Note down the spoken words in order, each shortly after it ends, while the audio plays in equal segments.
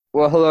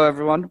Well, hello,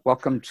 everyone.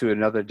 Welcome to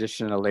another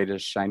edition of the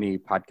latest Shiny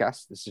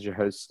podcast. This is your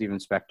host, Steven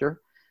Spector.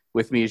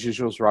 With me, as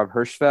usual, is Rob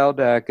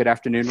Hirschfeld. Good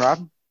afternoon,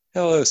 Rob.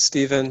 Hello,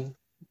 Stephen.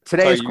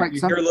 Today Sorry, is quite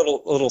you hear a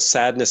little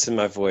sadness in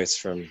my voice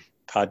from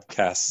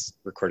podcast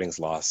recordings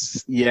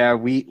lost. Yeah,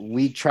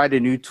 we tried a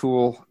new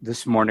tool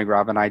this morning.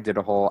 Rob and I did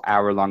a whole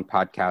hour-long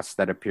podcast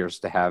that appears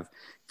to have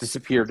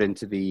disappeared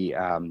into the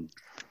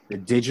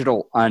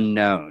digital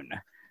unknown.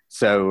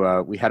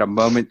 So we had a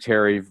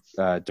momentary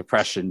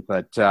depression,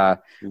 but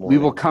we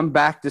will come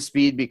back to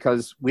speed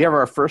because we have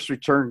our first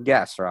return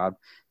guest, Rob.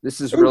 This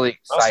is really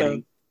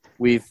exciting. Awesome.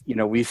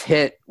 We've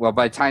hit, well,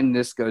 by the time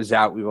this goes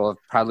out, we will have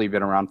probably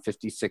been around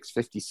 56,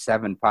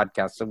 57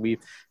 podcasts. So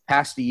we've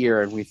passed a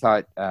year, and we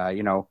thought,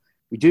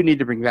 we do need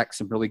to bring back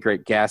some really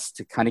great guests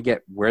to kind of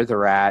get where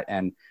they're at.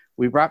 And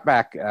we brought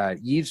back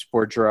Yves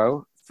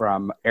Boudreau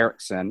from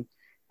Ericsson,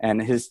 and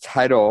his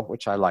title,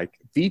 which I like,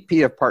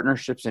 VP of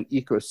Partnerships and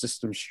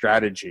Ecosystem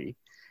Strategy.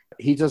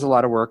 He does a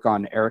lot of work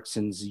on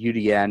Ericsson's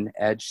UDN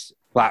Edge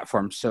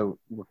platform. So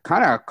we're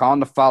kind of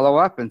calling to follow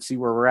up and see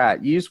where we're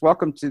at. Yves,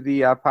 welcome to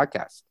the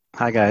podcast.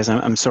 Hi, guys.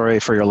 I'm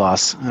sorry for your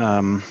loss.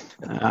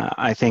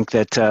 I think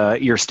that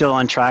you're still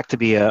on track to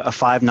be a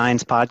 5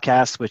 nines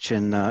podcast, which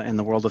in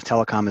the world of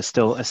telecom is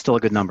still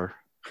a good number.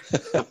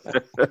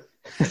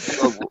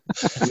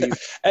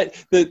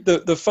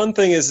 The fun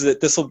thing is that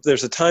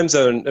there's a time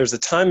zone, there's a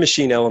time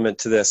machine element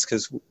to this,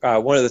 because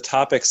one of the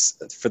topics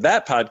for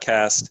that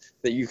podcast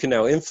that you can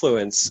now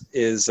influence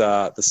is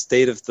the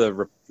state of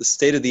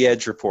the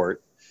edge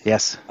report.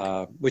 Yes.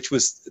 Which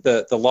was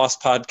the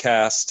lost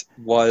podcast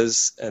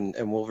was, and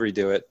we'll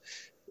redo it,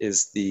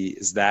 is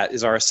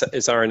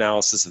our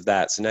analysis of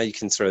that. So now you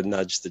can sort of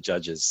nudge the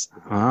judges.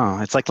 Oh,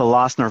 it's like the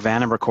lost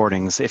Nirvana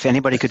recordings. If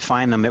anybody could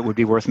find them, it would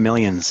be worth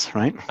millions,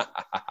 right?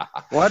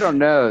 Well, I don't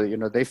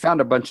know. They found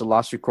a bunch of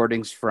lost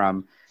recordings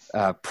from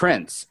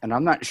Prince, and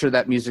I'm not sure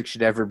that music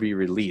should ever be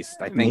released.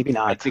 Maybe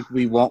not. I think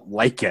we won't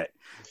like it.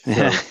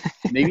 So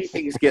maybe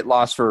things get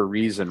lost for a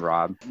reason,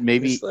 Rob.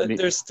 Maybe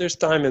there's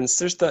diamonds.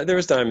 There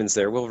was diamonds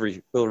there. We'll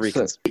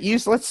reconsider.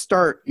 So, let's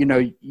start.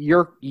 Ericsson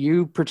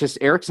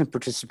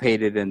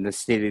participated in the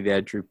State of the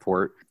Edge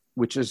report,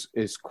 which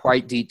is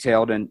quite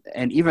detailed. And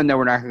even though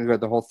we're not going to go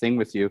the whole thing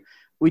with you,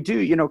 we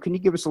do. Can you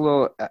give us a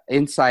little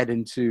insight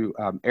into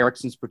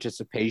Ericsson's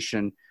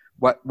participation?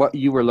 What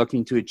you were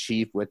looking to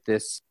achieve with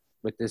this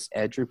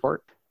Edge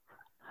report?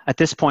 At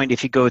this point,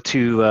 if you go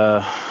to,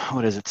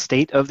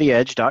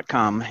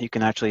 stateoftheedge.com, you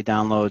can actually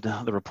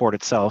download the report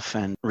itself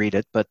and read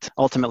it. But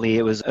ultimately,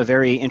 it was a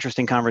very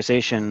interesting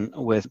conversation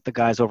with the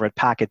guys over at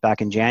Packet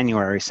back in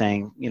January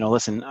saying,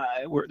 listen,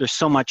 there's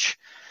so much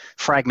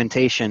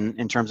fragmentation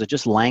in terms of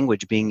just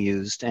language being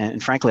used.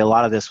 And frankly, a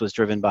lot of this was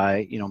driven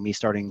by, me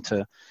starting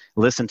to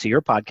listen to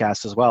your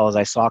podcast as well. As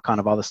I saw kind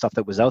of all the stuff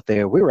that was out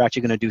there, we were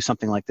actually going to do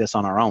something like this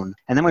on our own.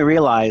 And then we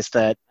realized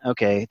that,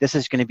 okay, this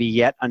is going to be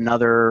yet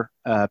another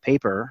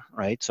paper,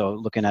 right? So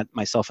looking at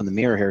myself in the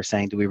mirror here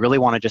saying, do we really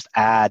want to just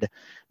add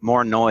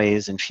more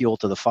noise and fuel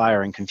to the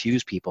fire and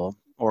confuse people?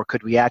 Or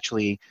could we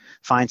actually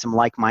find some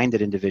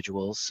like-minded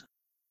individuals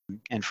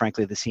and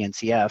frankly, the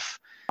CNCF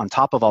on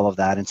top of all of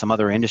that and some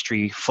other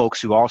industry folks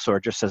who also are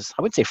just as,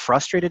 I wouldn't say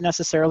frustrated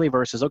necessarily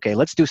versus, okay,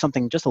 let's do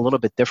something just a little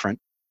bit different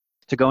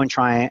to go and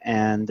try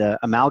and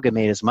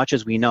amalgamate as much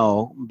as we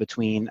know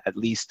between at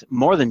least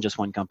more than just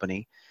one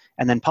company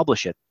and then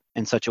publish it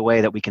in such a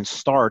way that we can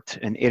start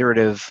an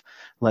iterative,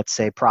 let's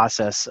say,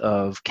 process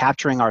of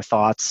capturing our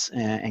thoughts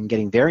and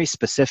getting very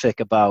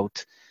specific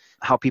about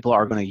how people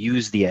are going to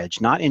use the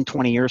edge, not in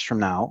 20 years from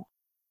now,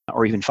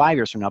 or even 5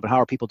 years from now, but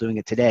how are people doing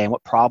it today and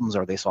what problems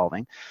are they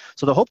solving?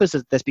 So the hope is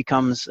that this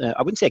becomes,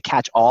 I wouldn't say a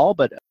catch-all,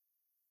 but a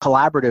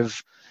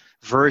collaborative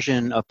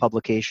version of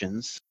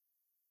publications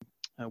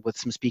with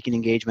some speaking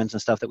engagements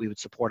and stuff that we would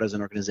support as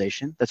an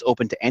organization that's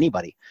open to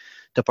anybody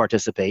to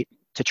participate,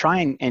 to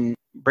try and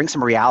bring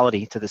some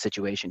reality to the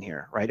situation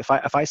here, right?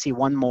 If I see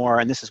one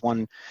more, and this is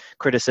one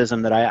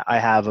criticism that I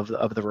have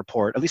of the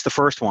report, at least the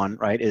first one,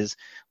 right, is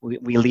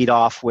we lead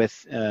off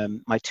with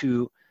my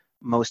two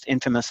most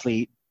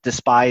infamously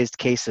despised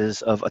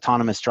cases of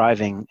autonomous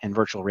driving and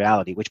virtual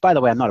reality, which, by the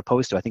way, I'm not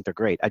opposed to. I think they're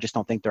great. I just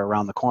don't think they're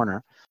around the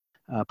corner,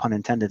 pun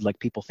intended, like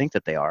people think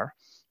that they are.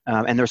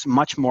 And there's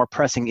much more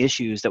pressing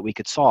issues that we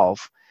could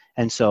solve.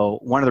 And so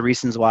one of the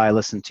reasons why I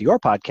listen to your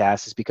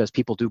podcast is because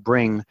people do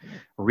bring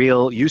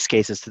real use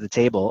cases to the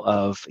table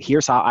of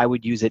here's how I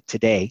would use it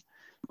today,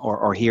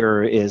 or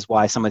here is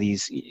why some of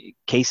these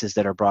cases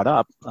that are brought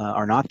up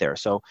are not there.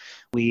 So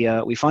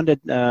we funded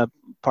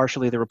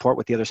partially the report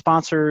with the other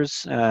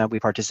sponsors. We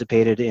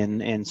participated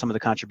in some of the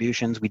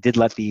contributions. We did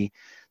let the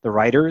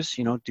writers,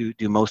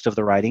 do most of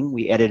the writing.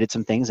 We edited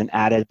some things and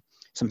added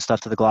some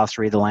stuff to the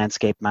glossary, the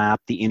landscape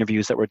map, the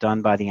interviews that were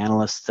done by the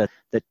analysts that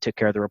took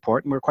care of the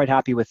report. And we're quite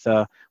happy with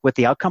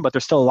the outcome, but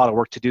there's still a lot of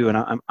work to do. And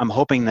I'm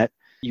hoping that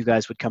you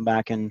guys would come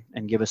back and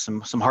give us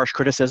some harsh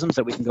criticisms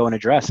that we can go and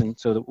address, and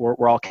so that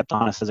we're all kept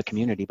honest as a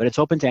community. But it's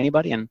open to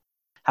anybody, and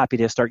happy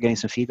to start getting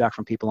some feedback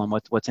from people on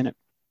what's in it.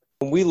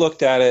 When we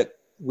looked at it,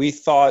 we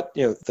thought,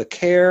 the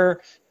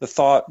care, the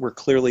thought were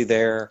clearly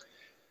there.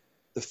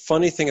 the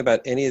funny thing about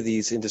any of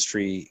these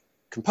industry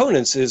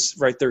components is,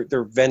 right,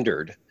 they're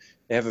vendored.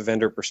 They have a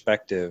vendor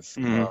perspective.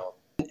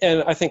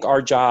 And I think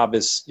our job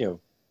is,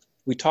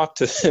 we talk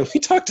to we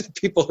talk to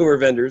people who are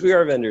vendors. We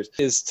are vendors,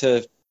 is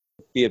to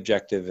be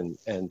objective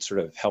and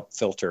sort of help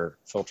filter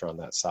on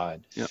that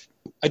side. Yeah.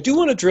 I do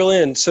want to drill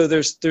in. So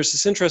there's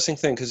this interesting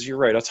thing, because you're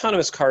right.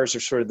 Autonomous cars are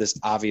sort of this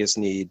obvious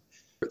need.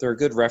 They're a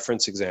good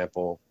reference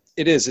example.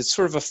 It's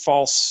sort of a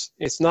false,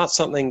 it's not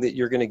something that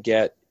you're going to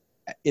get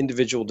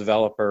individual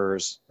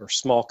developers or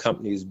small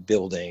companies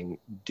building,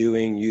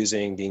 doing,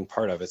 using, being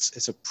part of.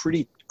 It's a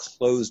pretty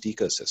closed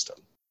ecosystem.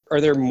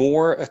 Are there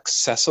more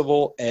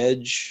accessible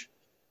edge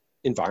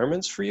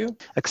environments for you?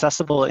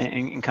 Accessible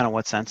in kind of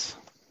what sense?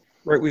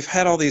 Right. We've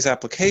had all these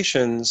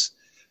applications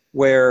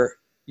where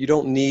you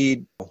don't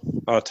need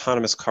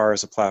autonomous car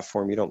as a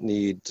platform. You don't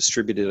need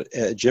distributed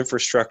edge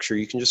infrastructure.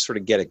 You can just sort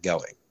of get it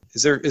going.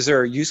 Is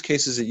there use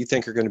cases that you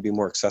think are going to be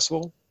more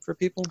accessible for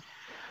people?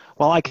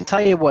 Well, I can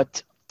tell you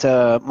what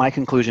my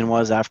conclusion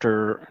was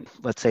after,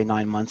 let's say,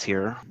 9 months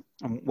here.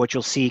 What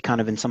you'll see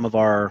kind of in some of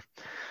our,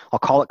 I'll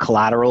call it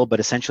collateral, but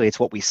essentially it's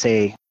what we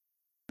say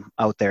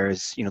out there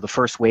is, the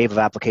first wave of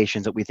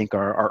applications that we think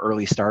are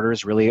early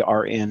starters really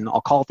are in,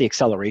 I'll call it the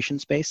acceleration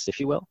space, if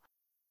you will.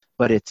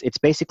 But it's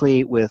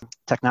basically with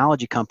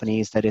technology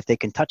companies that if they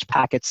can touch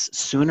packets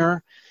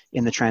sooner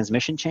in the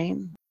transmission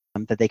chain,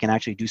 that they can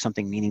actually do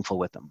something meaningful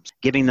with them.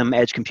 Giving them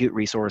edge compute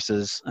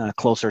resources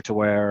closer to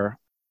where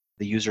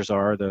the users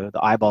are, the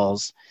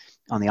eyeballs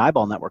on the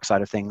eyeball network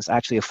side of things,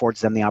 actually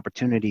affords them the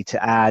opportunity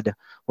to add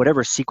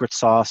whatever secret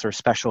sauce or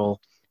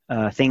special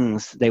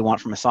things they want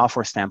from a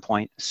software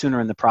standpoint sooner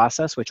in the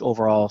process, which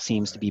overall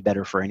seems to be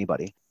better for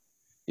anybody.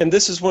 And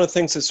this is one of the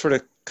things that sort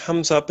of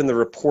comes up in the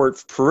report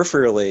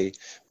peripherally,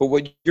 but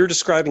what you're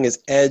describing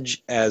is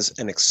edge as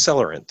an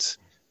accelerant,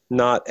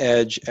 not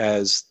edge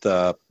as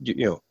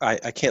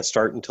I can't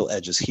start until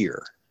edge is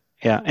here.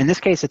 Yeah, in this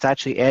case, it's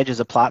actually edge as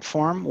a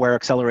platform where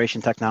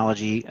acceleration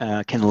technology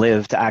can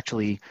live to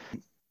actually,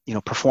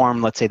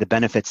 perform, let's say, the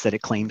benefits that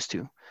it claims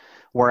to.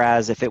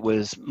 Whereas if it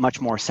was much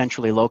more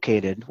centrally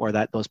located, where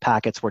those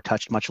packets were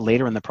touched much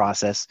later in the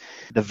process,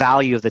 the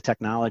value of the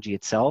technology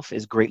itself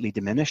is greatly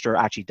diminished or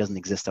actually doesn't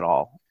exist at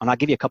all. And I'll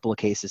give you a couple of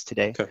cases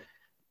today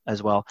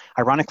as well.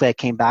 Ironically, I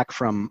came back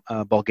from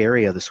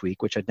Bulgaria this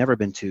week, which I'd never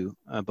been to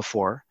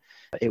before.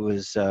 It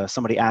was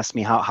somebody asked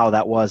me how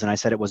that was, and I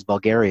said it was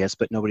Bulgarious,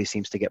 but nobody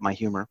seems to get my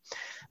humor.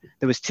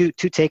 There was two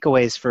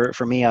takeaways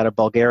for me out of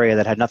Bulgaria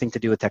that had nothing to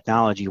do with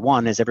technology.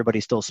 One is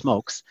everybody still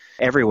smokes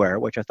everywhere,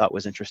 which I thought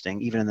was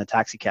interesting, even in the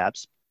taxi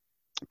cabs.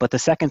 But the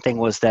second thing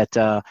was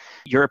that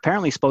you're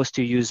apparently supposed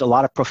to use a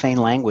lot of profane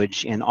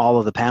language in all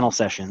of the panel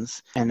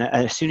sessions. And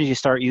as soon as you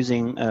start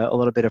using a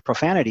little bit of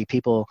profanity,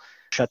 people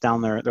shut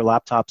down their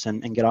laptops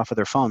and get off of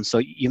their phones. So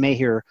you may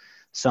hear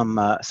some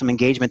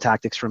engagement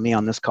tactics from me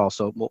on this call,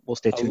 so we'll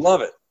stay tuned. I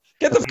love it.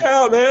 Get the fuck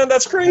out, man.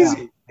 That's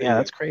crazy. Yeah,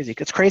 that's crazy.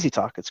 It's crazy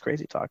talk.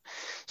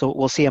 So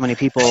we'll see how many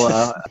people.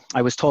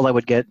 I was told I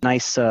would get a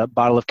nice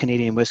bottle of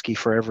Canadian whiskey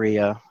for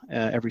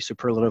every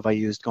superlative I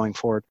used going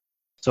forward.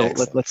 So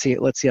let's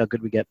see how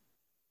good we get.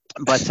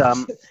 But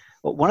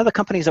one of the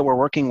companies that we're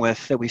working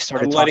with that we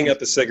started. I'm lighting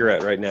up a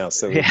cigarette right now,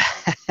 so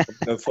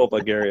I'm full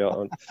Bulgaria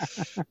on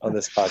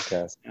this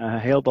podcast.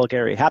 Hail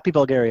Bulgaria! Happy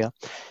Bulgaria!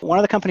 One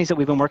of the companies that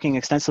we've been working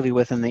extensively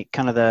with in the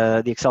kind of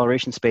the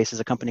acceleration space is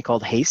a company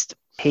called Haste.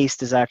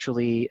 Haste is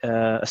actually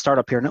a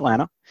startup here in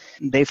Atlanta.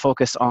 They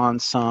focus on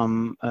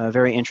some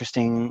very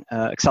interesting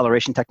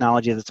acceleration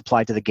technology that's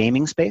applied to the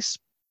gaming space.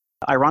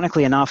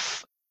 Ironically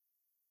enough,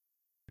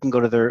 can go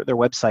to their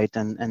website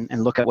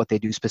and look at what they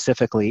do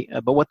specifically.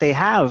 But what they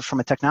have from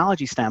a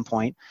technology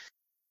standpoint,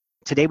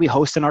 today we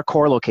host in our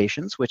core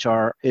locations, which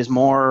is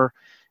more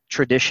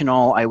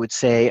traditional, I would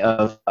say,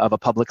 of a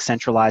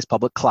centralized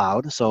public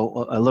cloud.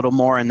 So a little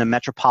more in the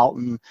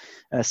metropolitan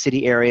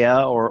city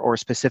area or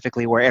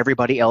specifically where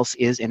everybody else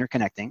is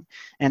interconnecting.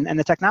 And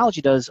the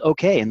technology does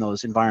okay in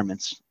those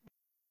environments.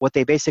 What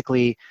they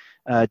basically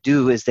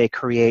do is they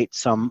create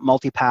some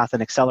multipath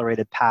and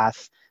accelerated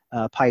path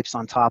pipes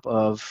on top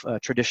of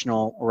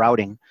traditional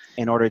routing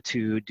in order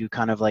to do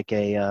kind of like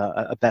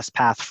a best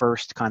path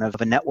first kind of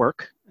a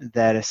network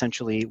that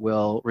essentially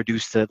will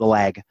reduce the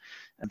lag,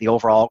 the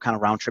overall kind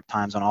of round trip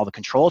times on all the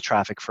control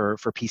traffic for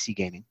PC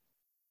gaming.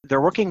 They're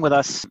working with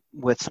us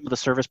with some of the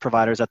service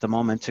providers at the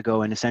moment to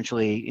go and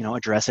essentially,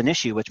 address an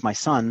issue which my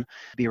son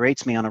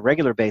berates me on a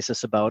regular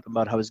basis about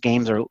how his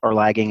games are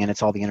lagging and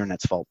it's all the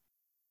internet's fault.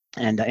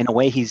 And in a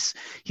way, he's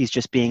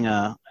just being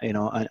an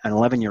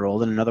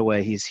 11-year-old. In another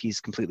way, he's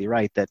completely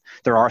right that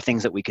there are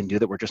things that we can do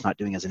that we're just not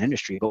doing as an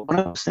industry. But one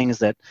of those things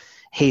that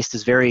Haste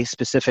is very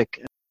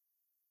specifically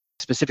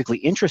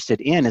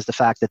interested in is the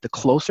fact that the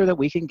closer that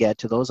we can get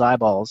to those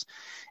eyeballs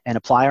and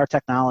apply our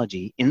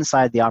technology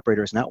inside the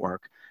operator's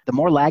network, the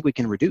more lag we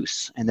can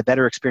reduce and the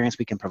better experience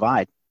we can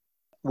provide.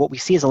 What we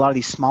see is a lot of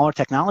these smaller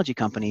technology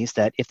companies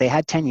that if they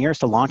had 10 years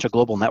to launch a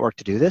global network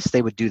to do this,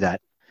 they would do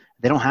that.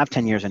 They don't have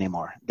 10 years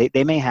anymore.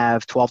 They may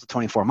have 12 to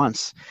 24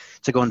 months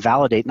to go and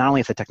validate not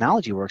only if the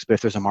technology works, but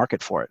if there's a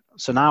market for it.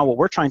 So now what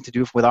we're trying to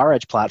do with our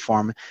Edge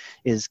platform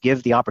is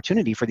give the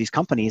opportunity for these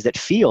companies that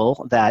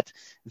feel that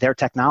their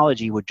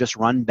technology would just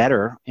run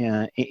better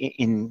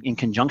in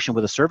conjunction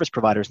with a service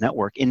provider's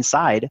network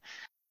inside,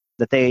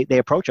 that they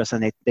approach us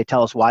and they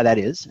tell us why that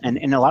is. And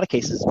in a lot of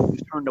cases,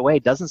 we've turned away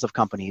dozens of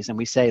companies and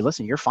we say,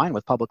 listen, you're fine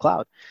with public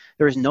cloud.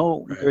 There's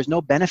no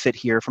benefit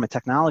here from a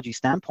technology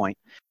standpoint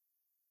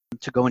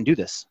to go and do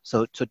this.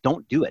 So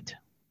don't do it,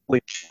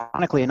 which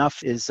ironically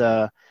enough is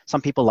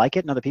some people like it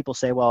and other people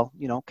say, well,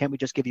 can't we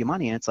just give you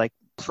money? And it's like,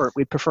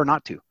 we'd prefer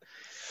not to.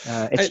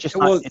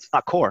 It's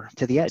not core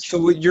to the Edge. So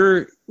what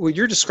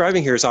you're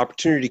describing here is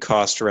opportunity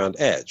cost around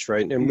Edge,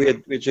 right? And we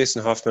had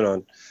Jason Hoffman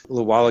on a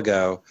little while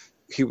ago.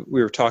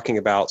 We were talking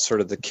about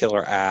sort of the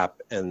killer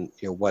app and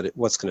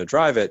what's going to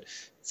drive it.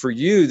 For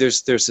you,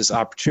 there's this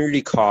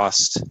opportunity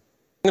cost.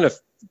 I'm going to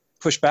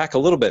push back a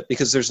little bit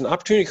because there's an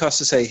opportunity cost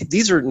to say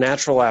these are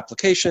natural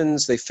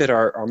applications, they fit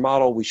our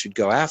model, we should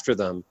go after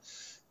them.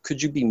 Could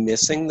you be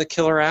missing the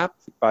killer app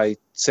by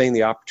saying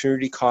the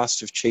opportunity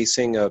cost of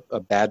chasing a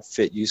bad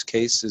fit use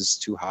case is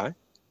too high?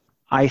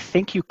 I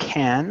think you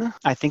can.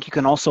 I think you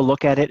can also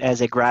look at it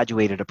as a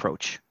graduated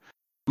approach.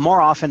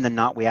 More often than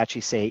not, we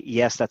actually say,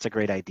 yes, that's a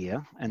great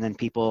idea. And then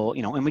people,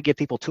 and we give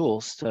people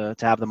tools to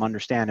have them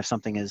understand if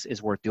something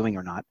is worth doing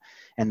or not.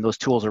 And those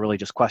tools are really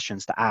just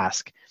questions to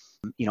ask.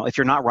 If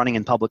you're not running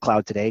in public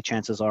cloud today,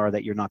 chances are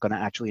that you're not going to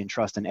actually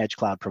entrust an edge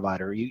cloud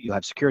provider. You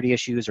have security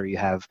issues, or you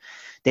have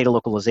data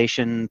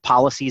localization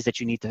policies that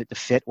you need to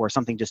fit, or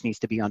something just needs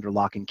to be under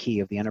lock and key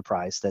of the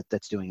enterprise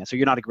that's doing it. So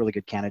you're not a really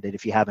good candidate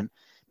if you haven't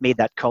made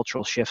that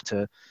cultural shift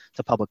to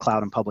public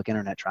cloud and public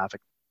internet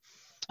traffic.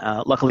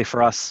 Luckily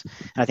for us,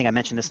 and I think I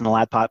mentioned this in the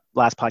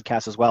last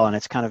podcast as well, and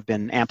it's kind of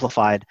been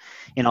amplified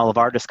in all of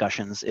our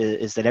discussions,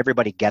 is that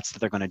everybody gets that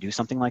they're going to do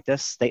something like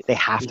this. They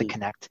have to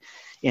connect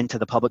into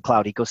the public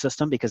cloud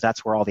ecosystem because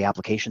that's where all the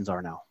applications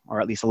are now, or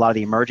at least a lot of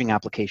the emerging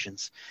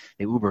applications,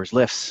 the Ubers,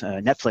 Lyfts,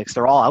 Netflix,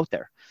 they're all out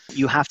there.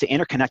 You have to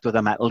interconnect with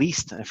them, at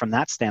least from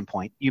that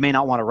standpoint. You may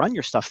not want to run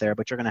your stuff there,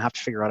 but you're going to have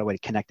to figure out a way to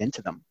connect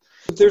into them.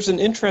 There's an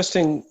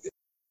interesting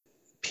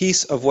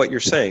piece of what you're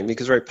saying,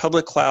 because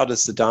public cloud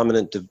is the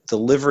dominant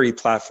delivery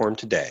platform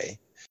today,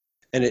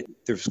 and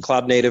there's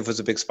cloud native was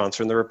a big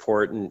sponsor in the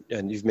report,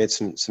 and you've made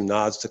some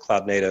nods to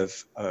cloud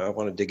native. I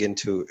want to dig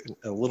into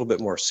a little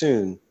bit more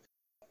soon.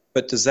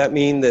 But does that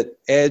mean that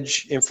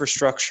edge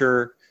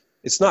infrastructure,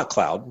 it's not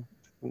cloud?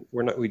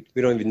 We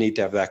don't even need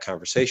to have that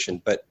conversation.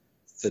 But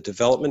the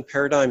development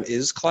paradigm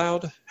is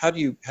cloud. How do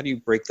you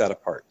break that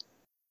apart?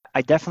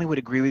 I definitely would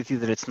agree with you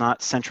that it's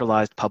not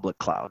centralized public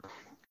cloud.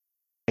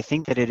 I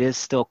think that it is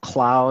still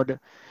cloud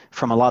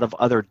from a lot of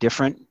other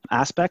different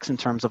aspects in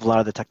terms of a lot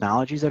of the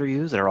technologies that are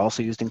used that are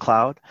also used in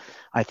cloud.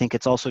 I think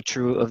it's also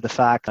true of the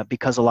fact that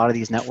because a lot of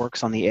these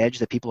networks on the edge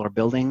that people are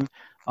building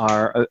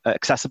are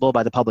accessible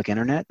by the public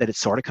internet, that it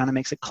sort of kind of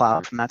makes it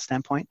cloud from that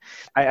standpoint.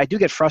 I do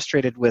get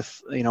frustrated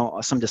with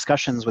some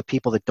discussions with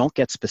people that don't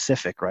get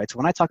specific, right? So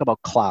when I talk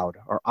about cloud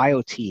or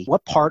IoT,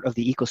 what part of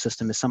the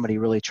ecosystem is somebody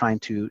really trying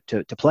to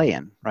play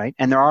in, right?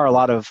 And there are a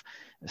lot of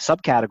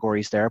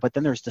subcategories there, but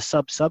then there's the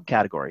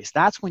subcategories.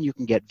 That's when you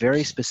can get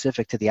very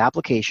specific to the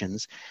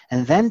applications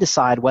and then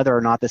decide whether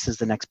or not this is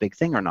the next big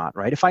thing or not,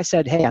 right? If I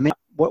said, hey,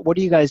 what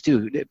do you guys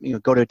do?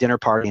 Go to a dinner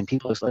party and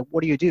people are like,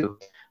 what do you do?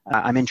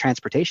 I'm in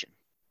transportation.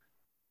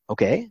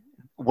 Okay,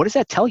 what does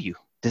that tell you?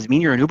 Does it mean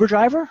you're an Uber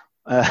driver?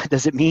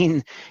 Does it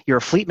mean you're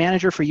a fleet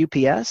manager for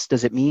UPS?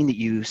 Does it mean that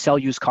you sell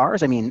used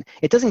cars?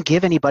 It doesn't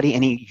give anybody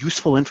any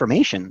useful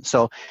information.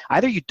 So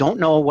either you don't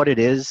know what it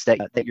is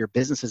that your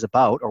business is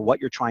about or what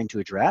you're trying to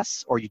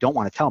address, or you don't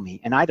want to tell me.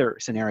 In either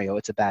scenario,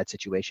 it's a bad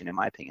situation, in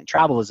my opinion.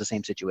 Travel is the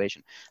same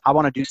situation. I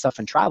want to do stuff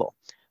in travel.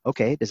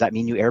 Okay, does that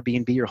mean you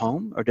Airbnb your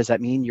home? Or does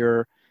that mean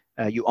you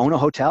own a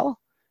hotel?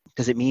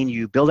 Does it mean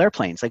you build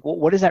airplanes? Like,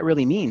 what does that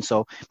really mean?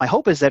 So my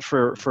hope is that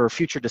for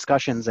future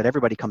discussions that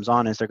everybody comes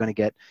on is they're going to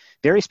get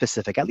very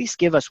specific. At least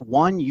give us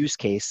one use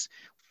case,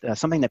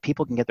 something that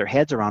people can get their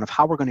heads around of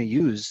how we're going to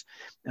use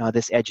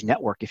this edge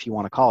network, if you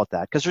want to call it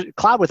that. Because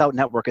cloud without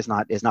network is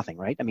nothing,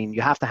 right?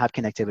 You have to have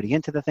connectivity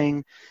into the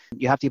thing.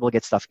 You have to be able to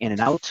get stuff in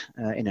and out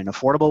in an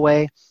affordable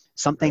way.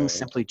 Some things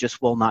simply just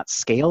will not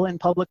scale in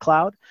public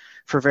cloud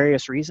for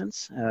various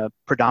reasons,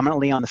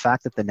 predominantly on the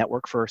fact that the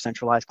network for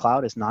centralized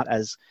cloud is not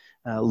as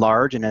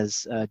large and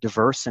as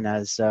diverse and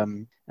as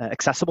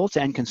accessible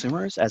to end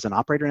consumers as an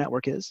operator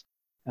network is.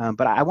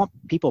 But I want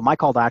people, my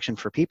call to action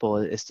for people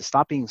is to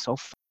stop being so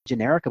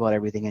generic about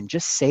everything and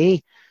just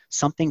say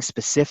something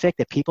specific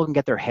that people can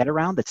get their head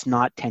around that's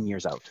not 10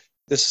 years out.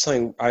 This is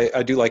something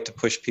I do like to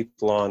push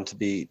people on to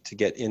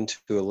get into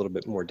a little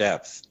bit more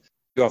depth.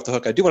 Go off the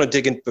hook. I do want to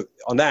dig in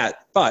on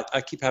that, but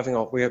I keep having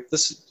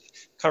this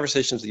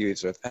conversations with you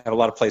have a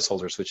lot of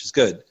placeholders, which is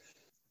good.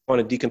 I want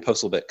to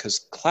decompose a little bit because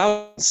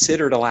cloud is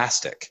considered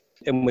elastic.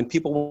 And when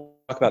people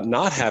talk about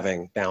not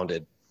having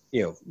bounded,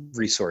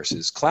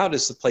 resources, cloud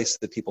is the place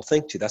that people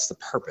think to. That's the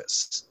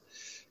purpose.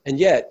 And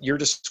yet you're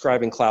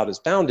describing cloud as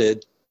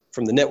bounded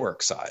from the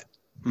network side.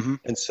 Mm-hmm.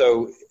 And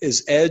so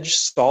is edge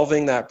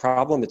solving that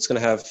problem? It's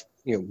going to have,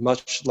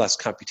 much less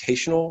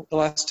computational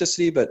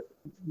elasticity, but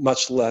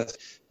much less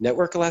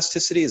network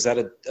elasticity. Is that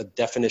a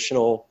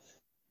definitional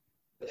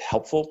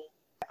helpful?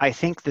 I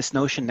think this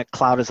notion that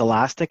cloud is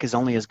elastic is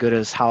only as good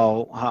as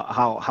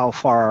how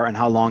far and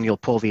how long you'll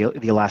pull the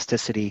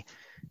elasticity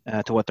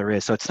to what there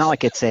is. So it's not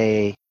like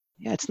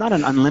it's not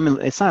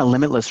a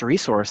limitless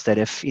resource that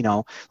if,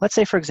 let's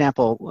say, for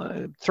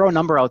example, throw a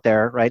number out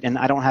there, right? And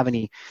I don't have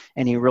any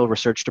real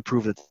research to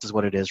prove that this is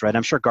what it is, right?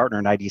 I'm sure Gartner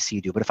and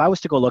IDC do. But if I was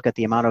to go look at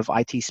the amount of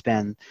IT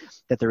spend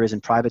that there is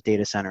in private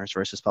data centers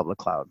versus public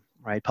cloud,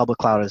 right? Public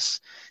cloud is,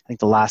 I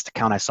think the last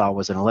account I saw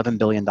was an $11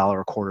 billion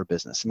a quarter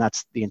business. And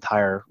that's the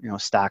entire,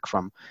 stack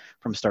from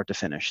start to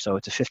finish. So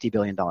it's a $50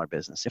 billion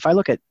business. If I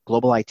look at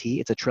global IT,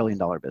 it's a $1 trillion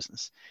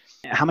business.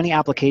 How many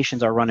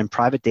applications are run in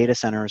private data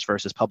centers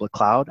versus public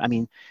cloud? I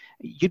mean,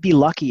 you'd be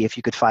lucky if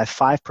you could find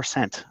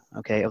 5%,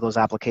 okay, of those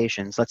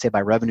applications, let's say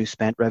by revenue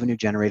spent, revenue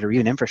generated, or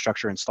even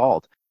infrastructure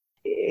installed.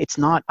 It's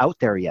not out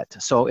there yet.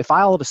 So if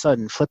I all of a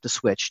sudden flip the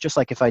switch, just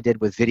like if I did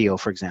with video,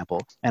 for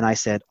example, and I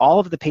said all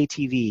of the pay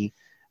TV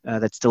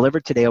that's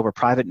delivered today over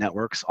private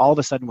networks, all of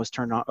a sudden was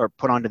turned on or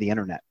put onto the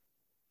internet,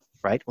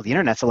 right? Well, the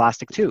internet's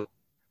elastic too.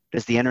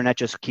 Does the internet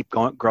just keep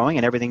growing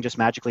and everything just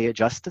magically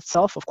adjusts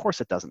itself? Of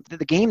course it doesn't.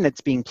 The game that's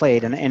being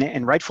played,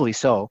 and rightfully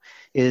so,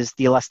 is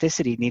the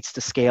elasticity needs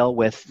to scale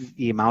with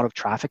the amount of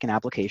traffic and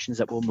applications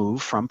that will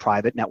move from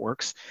private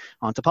networks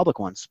onto public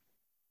ones.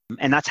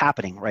 And that's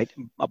happening, right?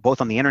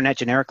 Both on the internet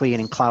generically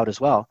and in cloud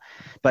as well.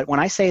 But when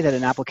I say that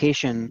an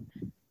application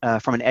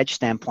from an edge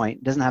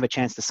standpoint doesn't have a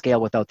chance to scale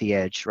without the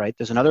edge, right?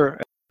 There's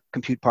another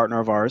compute partner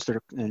of ours,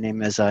 their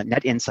name is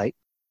NetInsight.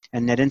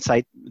 And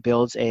NetInsight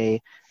builds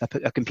a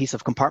piece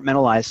of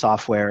compartmentalized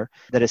software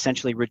that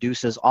essentially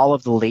reduces all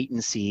of the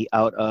latency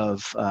out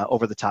of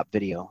over-the-top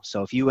video.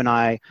 So if you and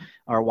I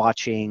are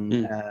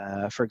watching,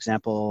 for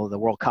example, the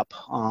World Cup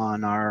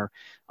on our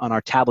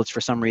tablets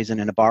for some reason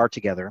in a bar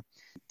together,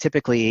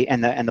 typically,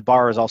 and the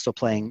bar is also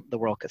playing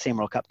the same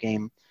World Cup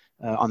game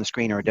on the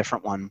screen or a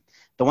different one.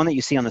 The one that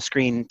you see on the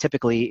screen,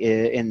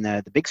 typically in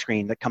the big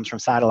screen that comes from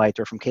satellite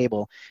or from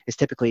cable, is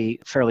typically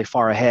fairly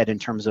far ahead in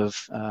terms of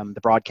the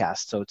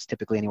broadcast. So it's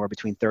typically anywhere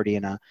between 30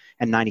 and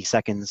 90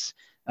 seconds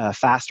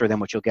faster than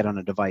what you'll get on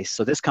a device.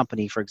 So this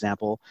company, for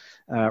example,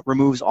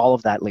 removes all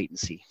of that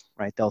latency,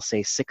 right? They'll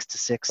say 6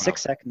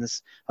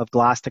 seconds of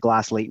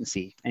glass-to-glass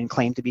latency and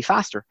claim to be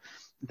faster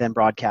than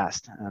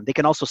broadcast. They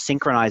can also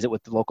synchronize it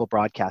with the local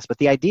broadcast. But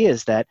the idea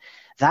is that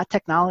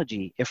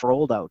technology, if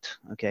rolled out,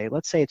 okay,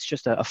 let's say it's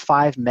just a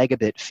 5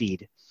 megabit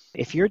feed.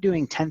 If you're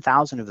doing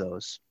 10,000 of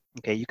those,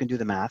 okay, you can do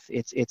the math.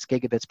 It's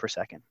gigabits per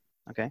second.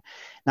 Okay.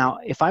 Now,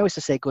 if I was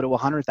to say go to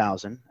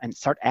 100,000 and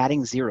start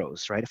adding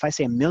zeros, right? If I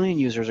say 1 million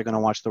users are going to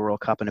watch the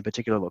World Cup in a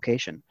particular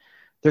location,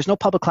 there's no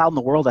public cloud in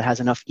the world that has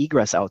enough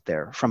egress out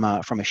there from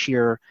a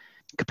sheer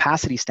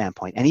capacity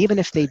standpoint. And even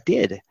if they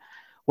did,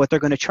 what they're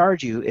going to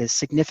charge you is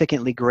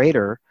significantly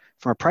greater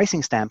from a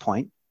pricing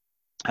standpoint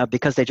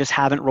because they just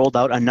haven't rolled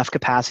out enough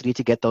capacity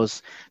to get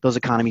those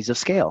economies of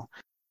scale.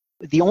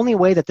 The only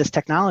way that this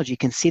technology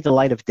can see the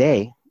light of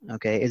day,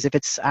 okay, is if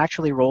it's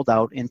actually rolled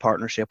out in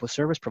partnership with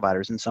service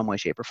providers in some way,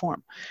 shape, or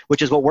form,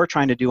 which is what we're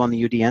trying to do on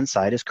the UDN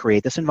side, is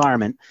create this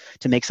environment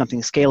to make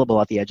something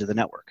scalable at the edge of the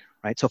network,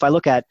 right? So if I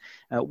look at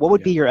what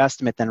would be your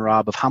estimate then,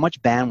 Rob, of how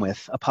much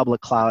bandwidth a public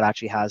cloud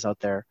actually has out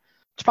there?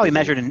 It's probably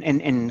measured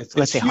in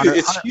let's say 100.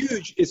 It's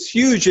huge. It's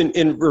huge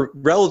in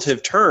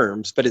relative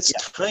terms, but it's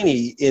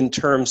tiny in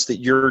terms that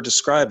you're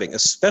describing.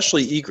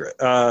 Especially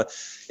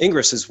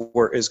Ingress is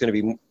going to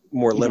be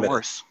more even limited.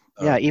 Worse.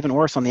 Yeah, even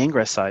worse on the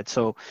Ingress side.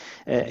 So,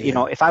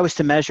 if I was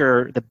to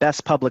measure the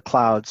best public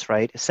clouds,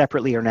 right,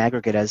 separately or in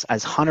aggregate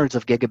as hundreds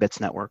of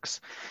gigabits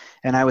networks,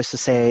 and I was to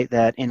say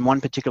that in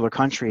one particular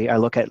country, I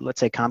look at, let's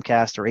say,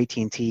 Comcast or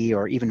AT&T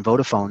or even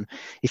Vodafone,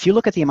 if you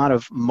look at the amount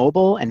of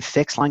mobile and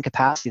fixed line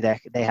capacity that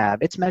they have,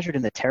 it's measured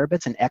in the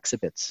terabits and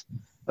exabits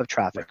of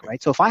traffic,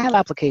 right? So if I have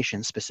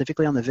applications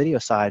specifically on the video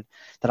side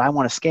that I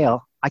want to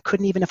scale, I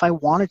couldn't even if I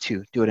wanted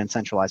to do it in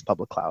centralized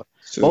public cloud,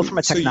 both from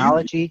a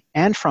technology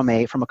and from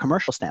a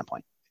commercial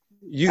standpoint.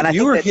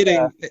 You were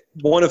hitting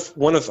one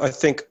of I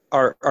think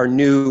our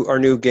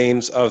new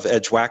games of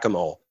edge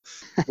whack-a-mole,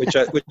 which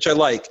I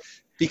like.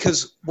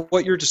 Because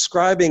what you're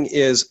describing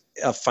is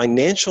a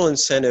financial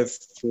incentive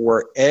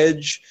for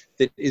edge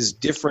that is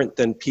different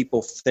than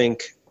people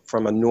think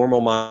from a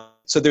normal mind.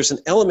 So there's an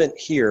element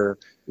here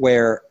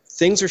where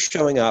things are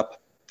showing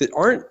up that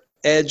aren't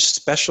edge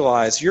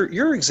specialized.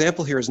 Your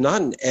example here is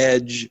not an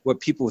edge, what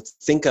people would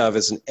think of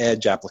as an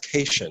edge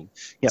application.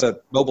 It's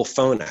a mobile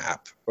phone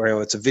app,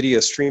 or it's a video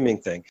streaming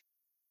thing.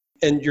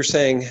 And you're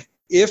saying,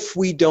 if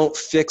we don't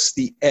fix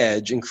the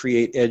edge and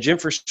create edge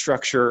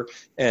infrastructure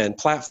and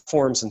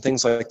platforms and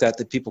things like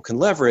that people can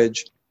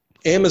leverage,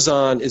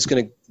 Amazon is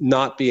going to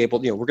not be able,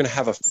 we're going to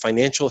have a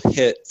financial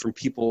hit from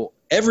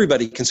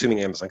everybody consuming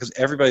Amazon, because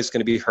everybody's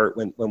going to be hurt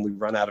when we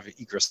run out of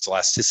egress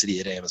elasticity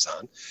at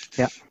Amazon.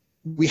 Yeah.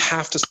 We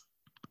have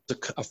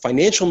a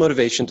financial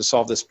motivation to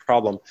solve this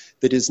problem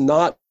that is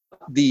not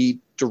the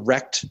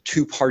direct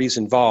two parties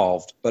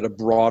involved, but a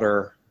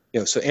broader,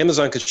 so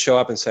Amazon could show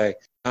up and say,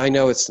 I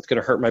know it's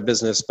going to hurt my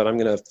business, but I'm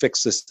going to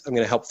fix this. I'm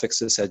going to help fix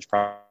this edge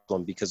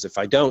problem, because if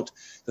I don't,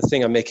 the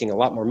thing I'm making a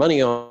lot more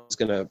money on is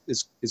going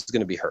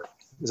to be hurt.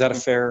 Is that a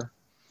fair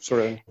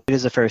sort of? It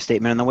is a fair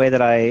statement. And the way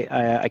that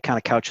I kind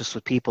of couch this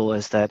with people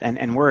is that,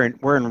 and we're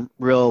in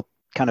real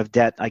kind of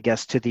debt, I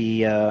guess, to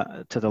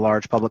the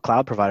large public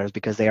cloud providers,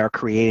 because they are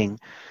creating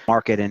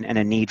market and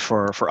a need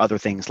for other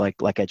things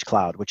like edge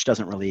cloud, which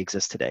doesn't really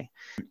exist today.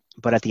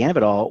 But at the end of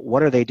it all,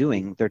 what are they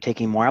doing? They're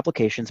taking more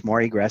applications,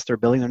 more egress, they're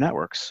building their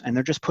networks, and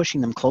they're just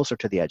pushing them closer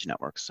to the edge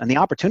networks. And the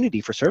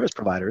opportunity for service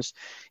providers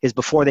is,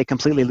 before they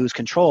completely lose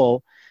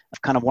control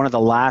of kind of one of the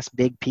last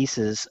big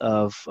pieces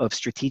of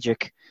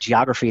strategic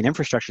geography and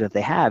infrastructure that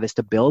they have, is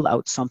to build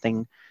out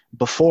something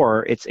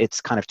before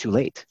it's kind of too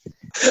late.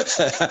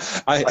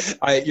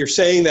 You're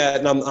saying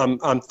that, and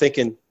I'm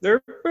thinking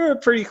they're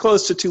pretty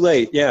close to too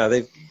late. Yeah,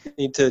 they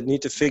need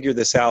to figure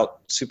this out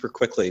super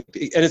quickly,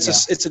 and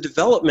it's a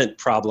development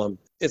problem.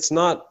 It's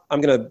not,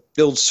 I'm going to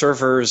build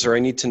servers, or I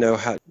need to know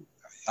how.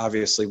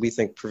 Obviously, we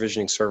think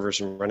provisioning servers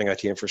and running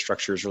IT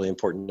infrastructure is really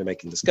important to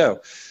making this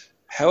go.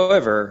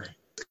 However,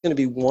 it's going to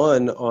be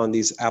one on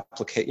these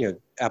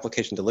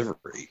application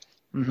delivery.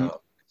 Mm-hmm.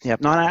 Yeah,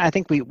 no, I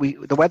think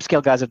the web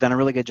scale guys have done a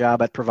really good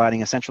job at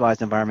providing a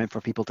centralized environment for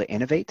people to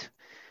innovate.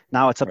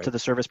 Now it's up to the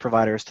service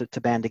providers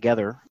to band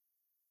together.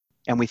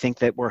 And we think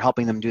that we're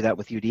helping them do that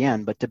with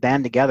UDN, but to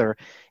band together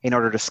in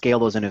order to scale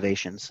those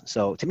innovations.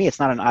 So to me, it's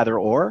not an either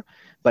or,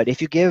 but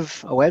if you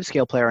give a web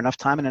scale player enough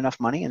time and enough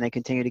money and they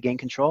continue to gain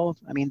control,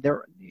 I mean,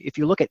 if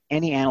you look at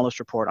any analyst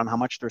report on how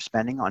much they're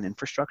spending on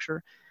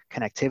infrastructure,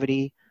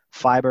 connectivity,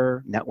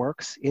 fiber,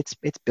 networks, it's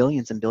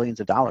billions and billions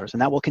of dollars,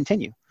 and that will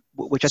continue,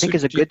 which I think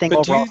is a good thing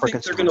overall for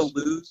consumers. They're going to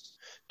lose?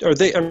 Or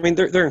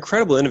they're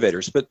incredible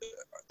innovators, but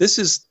this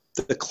is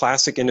the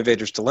classic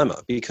innovator's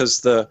dilemma, because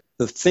the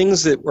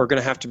things that are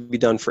going to have to be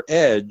done for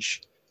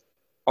edge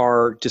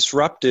are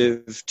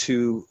disruptive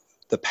to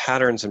the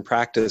patterns and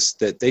practice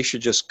that they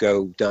should just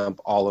go dump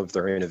all of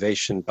their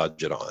innovation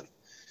budget on.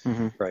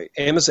 Mm-hmm. Right?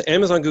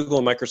 Amazon, Google,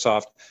 and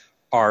Microsoft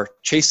are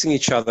chasing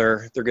each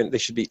other. They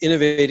should be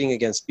innovating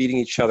against beating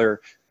each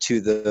other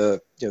to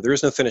there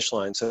is no finish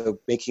line. So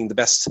making the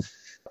best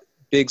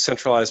big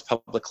centralized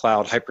public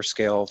cloud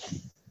hyperscale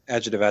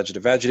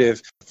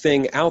adjective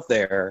thing out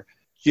there.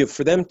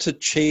 For them to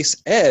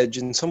chase edge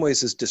in some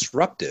ways is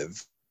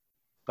disruptive.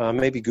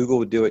 Maybe Google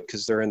would do it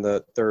because they're in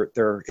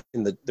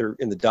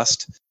the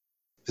dust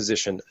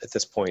position at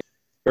this point.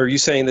 Are you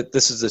saying that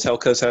this is the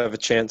telcos have a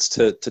chance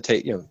to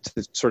take to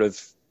sort of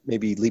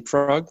maybe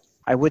leapfrog?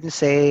 I wouldn't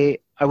say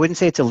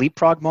it's a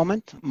leapfrog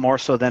moment, more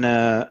so than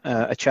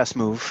a chess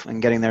move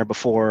and getting there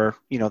before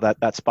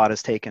that spot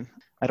is taken.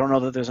 I don't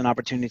know that there's an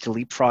opportunity to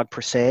leapfrog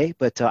per se,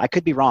 but I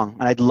could be wrong,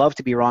 and I'd love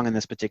to be wrong in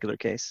this particular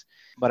case.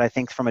 But I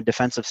think from a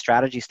defensive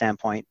strategy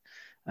standpoint,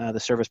 the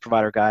service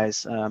provider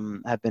guys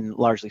have been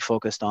largely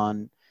focused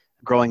on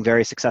growing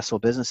very successful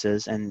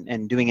businesses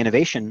and doing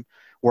innovation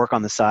work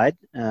on the side.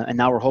 And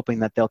now we're hoping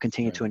that they'll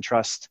continue to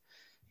entrust,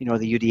 the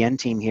UDN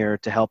team here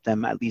to help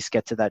them at least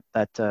get to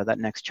that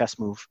next chess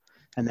move,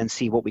 and then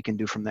see what we can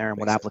do from there and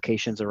what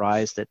applications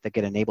arise that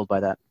get enabled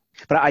by that.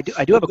 But I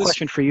do have a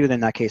question for you then, in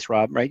that case,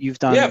 Rob, right? You've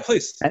done,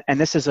 please. And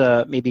this is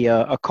maybe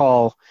a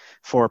call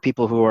for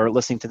people who are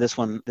listening to this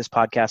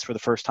podcast for the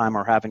first time,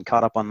 or haven't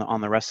caught up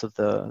on the rest of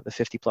the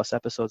 50 plus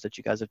episodes that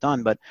you guys have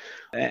done. But,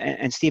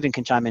 and Stephen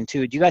can chime in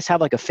too. Do you guys have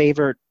like a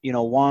favorite,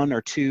 one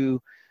or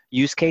two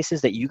use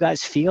cases that you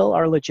guys feel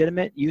are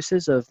legitimate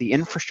uses of the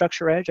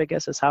infrastructure edge, I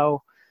guess is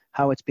how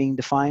it's being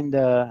defined,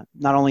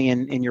 not only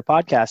in your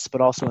podcasts,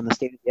 but also in the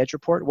State of the Edge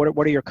report?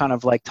 What are your kind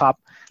of like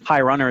top high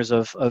runners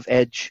of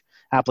edge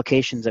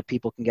applications that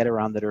people can get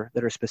around that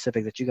are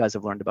specific that you guys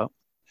have learned about?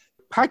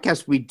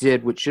 Podcast we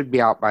did, which should be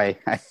out by,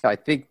 I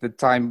think the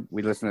time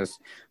we listen to this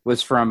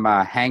was from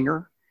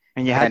Hanger.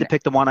 And you had to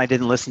pick the one I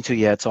didn't listen to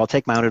yet, so I'll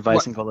take my own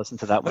advice and go listen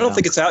to that one. I don't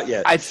think it's out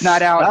yet. It's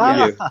not out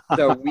yet.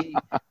 So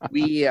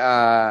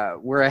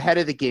we're ahead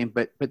of the game,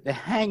 but the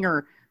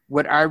Hanger,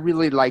 what I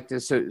really liked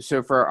is,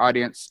 so for our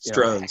audience,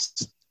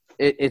 drones.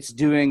 It's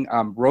doing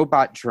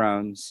robot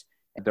drones.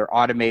 They're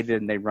automated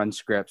and they run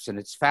scripts, and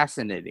it's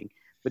fascinating.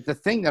 But the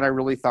thing that I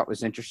really thought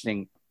was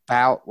interesting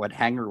about what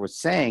Hanger was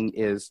saying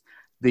is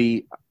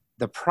the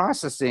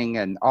processing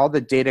and all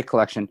the data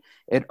collection,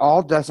 it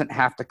all doesn't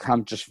have to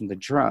come just from the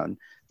drone.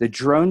 The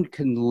drone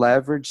can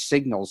leverage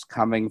signals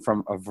coming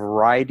from a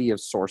variety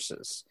of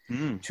sources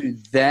to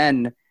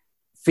then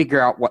figure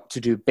out what to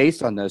do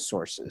based on those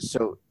sources.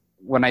 So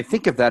when I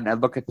think of that and I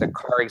look at the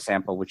car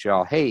example, which you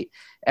all hate,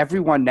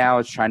 everyone now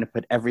is trying to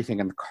put everything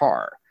in the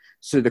car.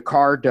 So the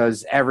car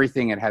does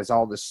everything. It has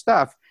all this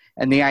stuff.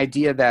 And the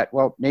idea that,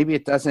 well, maybe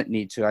it doesn't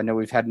need to. I know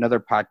we've had another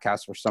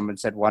podcast where someone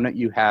said, why don't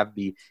you have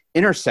the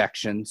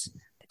intersections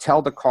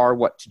tell the car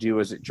what to do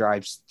as it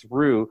drives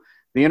through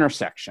the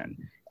intersection?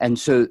 And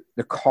so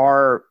the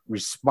car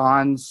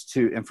responds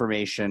to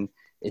information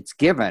it's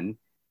given,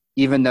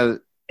 even though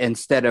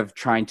instead of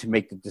trying to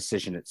make the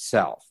decision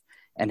itself.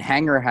 And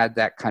Hanger had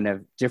that kind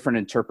of different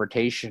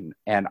interpretation.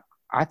 And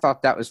I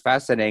thought that was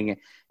fascinating,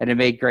 and it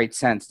made great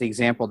sense. The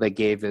example they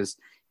gave is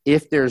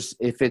if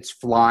it's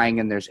flying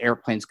and there's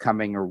airplanes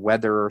coming or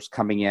weather's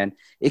coming in,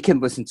 it can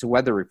listen to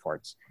weather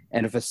reports.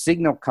 And if a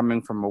signal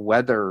coming from a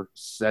weather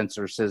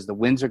sensor says the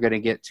winds are going to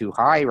get too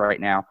high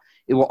right now,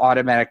 it will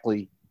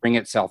automatically bring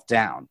itself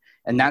down.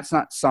 And that's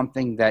not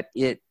something that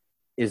it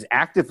is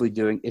actively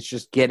doing. It's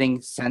just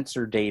getting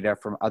sensor data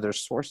from other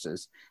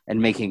sources and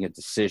making a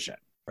decision.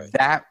 Right.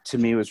 That to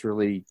me was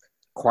really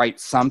quite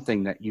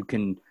something that you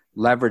can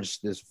leverage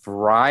this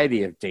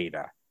variety of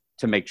data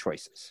to make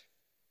choices.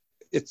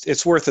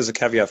 It's worth as a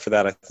caveat for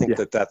that. I think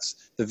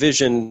that's the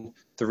vision.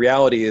 The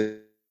reality is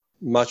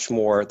much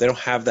more. They don't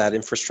have that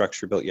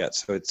infrastructure built yet.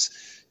 So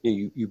it's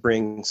you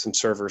bring some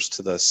servers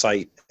to the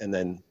site, and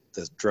then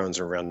the drones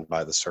are run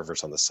by the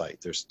servers on the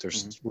site.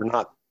 We're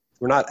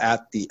not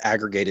at the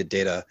aggregated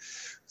data,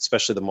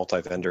 especially the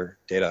multi-vendor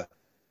data.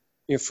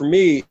 For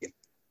me,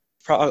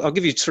 I'll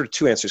give you sort of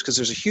two answers, because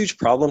there's a huge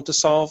problem to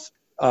solve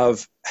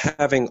of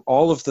having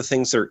all of the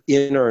things that are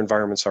in our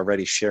environments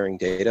already sharing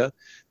data.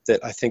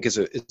 That I think is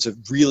a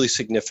really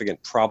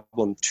significant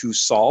problem to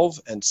solve,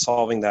 and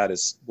solving that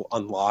will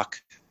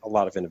unlock a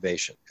lot of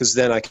innovation, because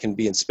then I can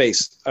be in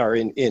space, or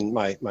in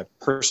my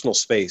personal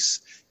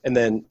space, and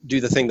then do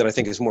the thing that I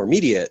think is more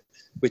immediate,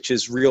 which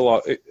is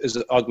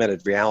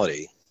augmented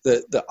reality.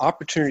 The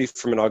opportunity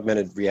from an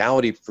augmented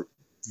reality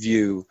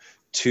view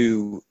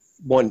to,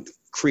 one,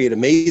 create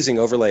amazing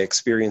overlay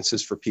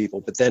experiences for people,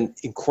 but then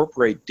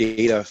incorporate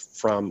data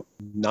from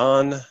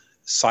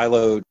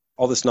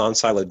all this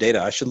non-siloed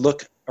data. I should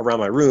look around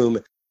my room,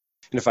 and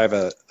if I have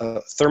a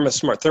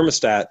smart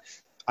thermostat,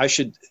 I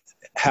should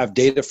have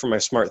data from my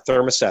smart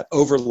thermostat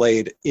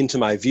overlaid into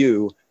my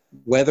view,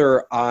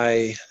 whether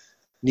I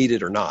need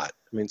it or not.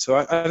 I mean, so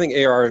I think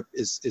AR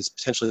is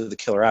potentially the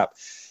killer app.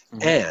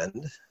 Mm-hmm.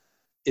 And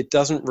it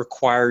doesn't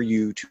require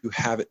you to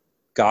have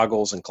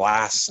goggles and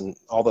glass and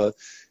all the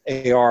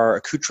AR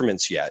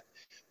accoutrements yet.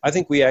 I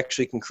think we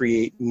actually can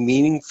create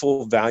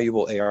meaningful,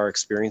 valuable AR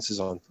experiences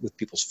with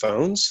people's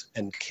phones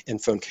and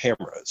phone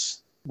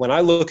cameras. When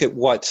I look at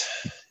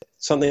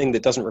something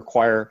that doesn't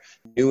require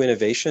new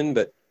innovation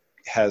but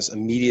has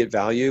immediate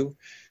value,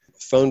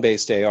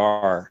 phone-based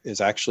AR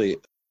is actually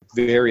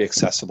very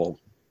accessible,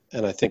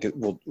 and I think it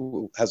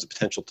has the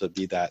potential to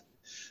be that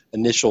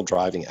initial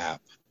driving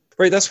app.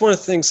 Right, that's one of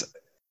the things.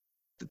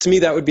 To me,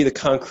 that would be the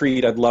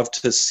concrete. I'd love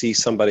to see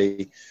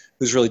somebody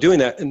who's really doing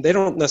that, and they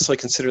don't necessarily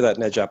consider that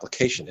an edge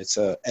application. It's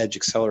a edge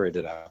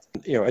accelerated app.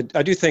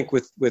 I do think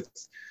with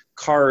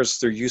cars,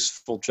 they're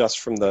useful just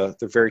from they're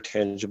very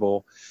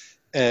tangible.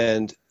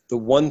 And the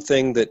one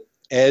thing that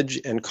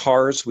edge and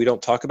cars we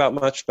don't talk about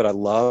much, but I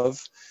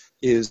love,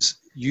 is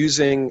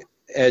using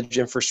edge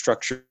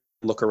infrastructure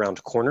to look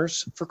around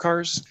corners for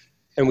cars.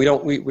 And we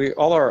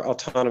all our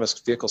autonomous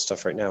vehicle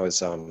stuff right now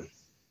is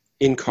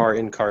in car,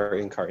 and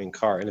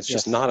it's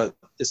just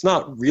it's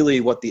not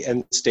really what the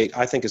end state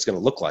I think is going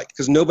to look like,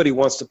 because nobody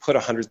wants to put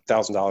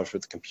 $100,000 worth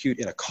of compute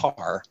in a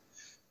car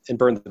and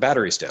burn the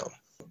batteries down.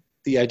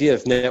 The idea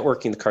of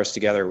networking the cars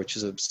together, which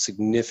is a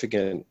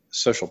significant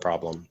social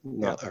problem,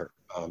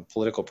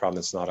 political problem,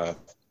 it's not a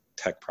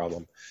tech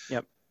problem.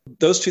 Yep.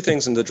 Those two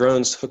things and the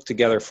drones hooked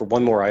together for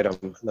one more item,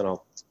 and then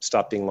I'll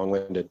stop being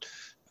long-winded,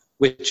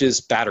 which is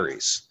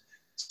batteries.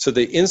 So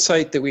the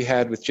insight that we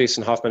had with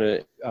Jason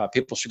Hoffman,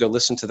 people should go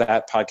listen to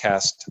that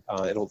podcast.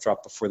 It'll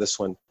drop before this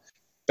one.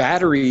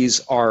 Batteries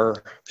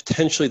are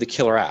potentially the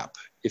killer app.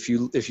 If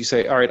you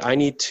say, all right, I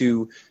need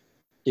to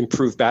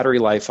improve battery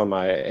life on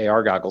my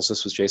AR goggles,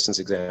 this was Jason's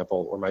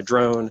example, or my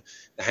drone,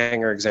 the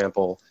hangar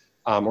example,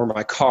 or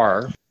my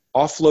car,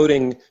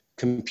 offloading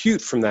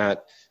compute from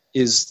that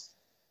is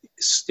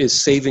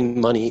saving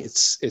money.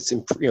 It's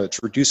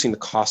reducing the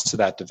cost of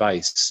that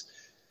device.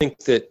 I think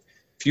that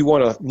if you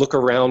want to look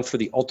around for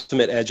the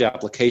ultimate edge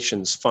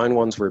applications, find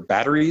ones where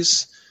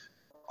batteries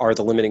are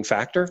the limiting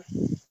factor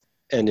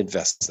and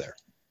invest there.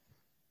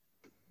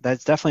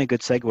 That's definitely a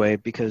good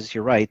segue, because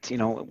you're right.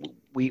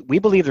 We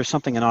believe there's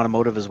something in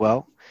automotive as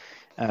well.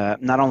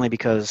 Not only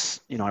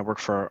because, I work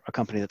for a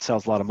company that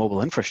sells a lot of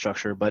mobile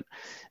infrastructure, but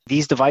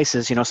these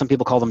devices, some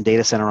people call them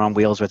data center on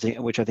wheels,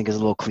 which I think is a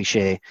little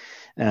cliche.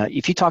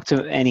 If you talk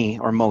to any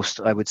or most,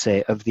 I would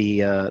say, of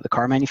the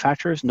car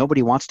manufacturers,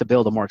 nobody wants to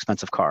build a more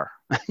expensive car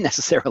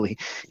necessarily.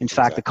 In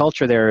fact, the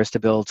culture there is to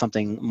build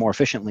something more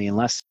efficiently and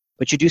less.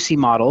 But you do see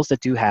models that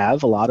do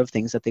have a lot of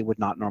things that they would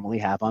not normally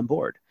have on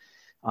board.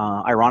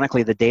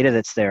 Ironically, the data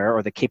that's there,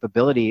 or the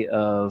capability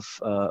of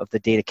the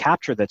data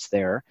capture that's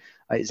there,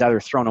 is either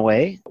thrown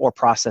away or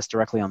processed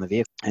directly on the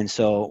vehicle. And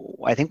so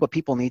I think what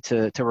people need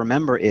to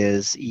remember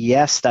is,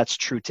 yes, that's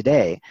true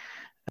today.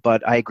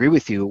 But I agree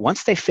with you.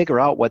 Once they figure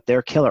out what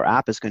their killer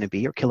app is going to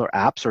be, or killer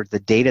apps, or the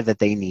data that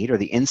they need, or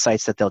the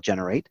insights that they'll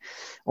generate,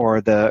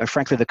 or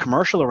frankly, the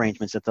commercial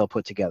arrangements that they'll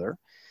put together,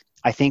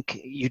 I think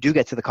you do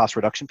get to the cost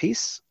reduction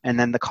piece, and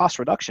then the cost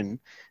reduction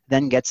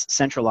then gets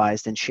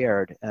centralized and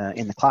shared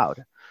in the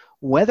cloud.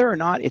 Whether or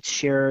not it's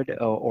shared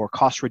or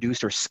cost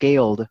reduced or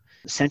scaled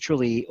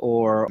centrally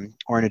or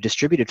in a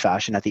distributed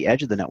fashion at the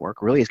edge of the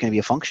network really is going to be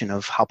a function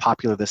of how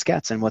popular this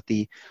gets and what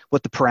the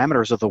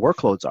parameters of the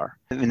workloads are.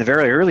 In the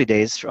very early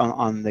days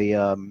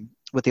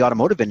with the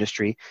automotive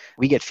industry,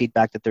 we get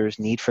feedback that there's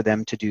need for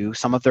them to do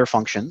some of their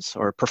functions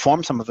or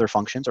perform some of their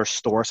functions or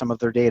store some of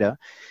their data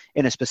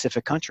in a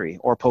specific country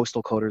or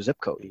postal code or zip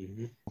code.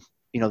 Mm-hmm.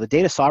 The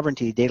data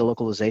sovereignty, data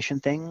localization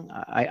thing,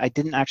 I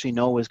didn't actually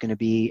know was going to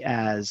be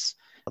as,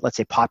 let's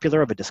say,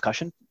 popular of a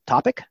discussion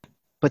topic,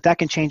 but that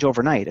can change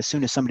overnight. As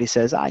soon as somebody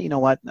says, you know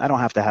what, I don't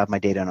have to have my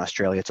data in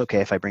Australia. It's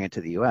okay if I bring it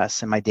to the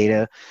US and my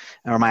data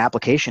or my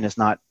application is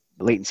not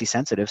latency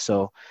sensitive.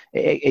 So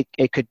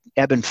it could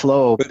ebb and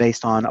flow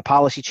based on a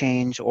policy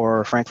change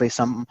or frankly,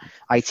 some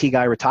IT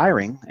guy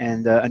retiring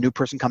and a new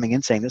person coming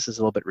in saying, this is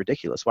a little bit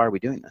ridiculous. Why are we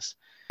doing this?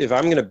 If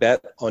I'm going to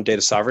bet on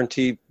data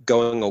sovereignty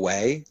going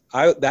away,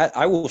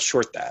 I will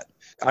short that.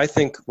 I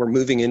think we're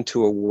moving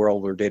into a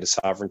world where data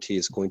sovereignty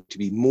is going to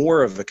be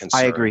more of a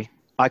concern. I agree.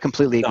 I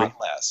completely agree. Not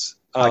less.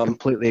 I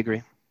completely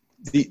agree.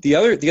 The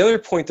other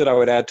point that I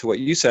would add to what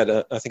you said,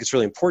 I think it's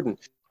really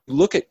important.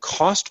 Look at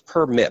cost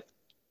per MIP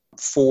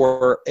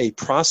for a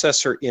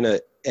processor in an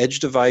edge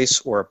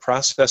device or a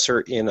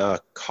processor in a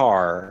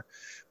car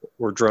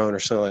or drone or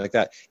something like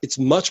that. It's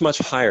much, much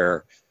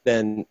higher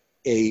than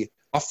a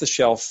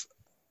off-the-shelf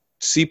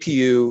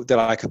CPU that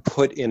I could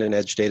put in an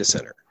edge data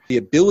center. The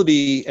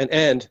ability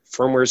and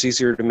firmware is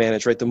easier to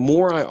manage, right? The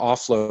more I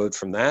offload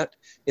from that,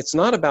 it's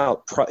not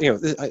about,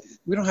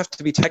 we don't have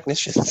to be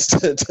technicians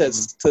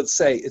to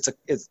say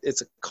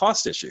it's a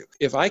cost issue.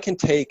 If I can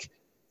take,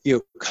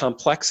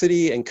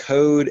 complexity and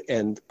code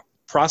and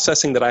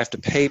processing that I have to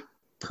pay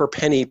per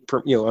penny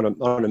on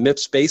a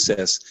MIPS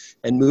basis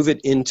and move it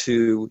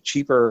into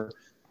cheaper,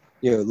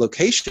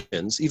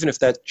 locations, even if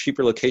that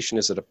cheaper location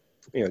is at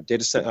a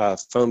data center,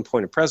 phone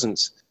point of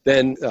presence,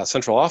 then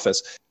central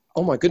office.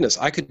 Oh my goodness,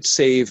 I could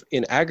save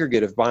in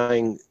aggregate of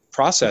buying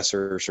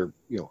processors or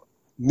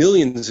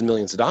millions and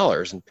millions of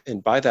dollars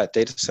and buy that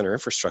data center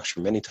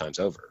infrastructure many times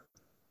over.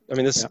 I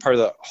mean, this is part of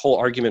the whole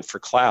argument for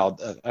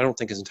cloud. I don't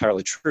think is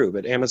entirely true,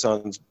 but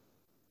Amazon's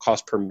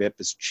cost per MIP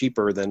is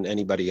cheaper than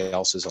anybody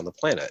else's on the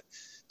planet,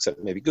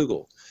 except maybe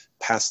Google.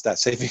 Pass that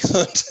savings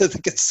on to the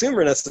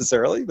consumer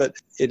necessarily, but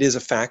it is a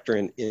factor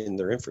in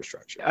their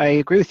infrastructure. I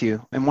agree with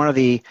you. And one of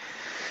the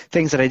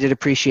things that I did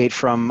appreciate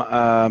from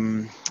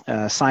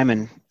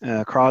Simon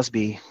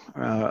Crosby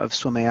of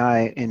Swim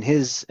AI in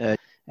his,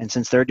 and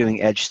since they're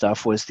doing edge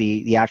stuff, was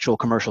the actual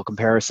commercial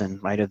comparison,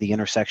 right, of the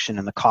intersection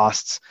and the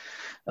costs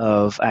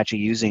of actually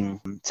using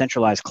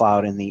centralized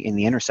cloud in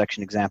the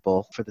intersection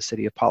example for the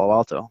city of Palo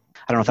Alto.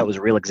 I don't know if that was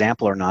a real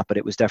example or not, but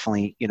it was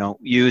definitely,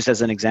 used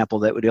as an example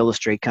that would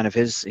illustrate kind of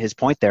his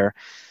point there.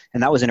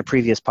 And that was in a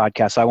previous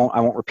podcast, so I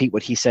won't repeat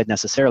what he said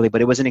necessarily,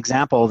 but it was an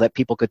example that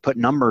people could put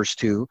numbers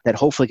to that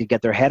hopefully could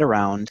get their head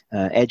around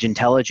edge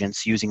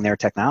intelligence using their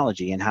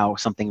technology and how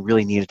something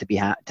really needed to be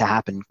to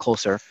happen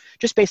closer,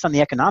 just based on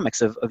the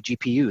economics of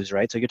GPUs,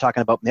 right? So you're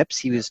talking about MIPS.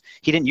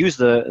 He didn't use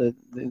the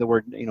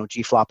word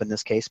GFLOP in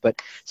this case, but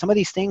some of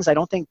these things I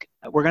don't think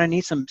we're going to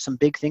need some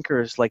big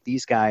thinkers like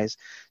these guys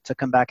to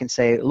come back and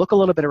say, look a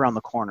little bit around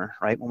the corner,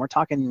 right? When we're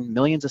talking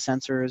millions of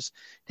sensors,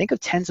 think of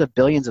tens of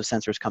billions of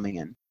sensors coming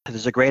in.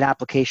 There's a great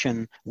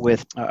application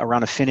with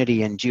around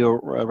affinity and geo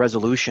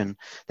resolution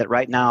that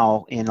right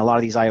now in a lot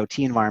of these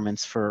IoT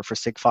environments for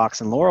Sigfox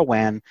and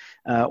LoRaWAN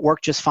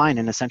work just fine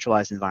in a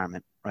centralized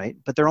environment, right?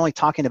 But they're only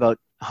talking about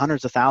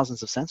hundreds of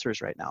thousands of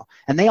sensors right now.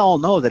 And they all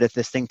know that if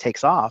this thing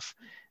takes off,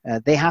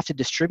 they have to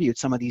distribute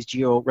some of these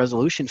geo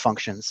resolution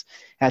functions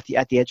at the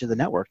edge of the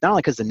network, not only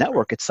because the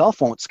network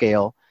itself won't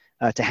scale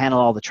to handle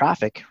all the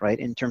traffic, right?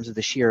 In terms of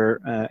the sheer,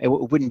 it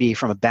wouldn't be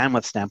from a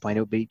bandwidth standpoint, it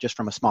would be just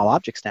from a small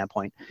object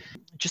standpoint.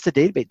 Just the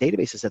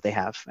databases that they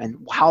have and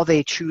how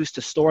they choose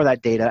to store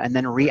that data and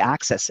then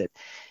re-access it.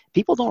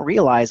 People don't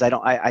realize,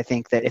 I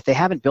think that if they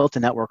haven't built a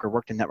network or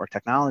worked in network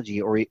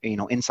technology or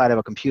inside of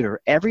a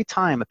computer, every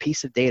time a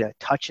piece of data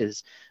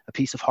touches a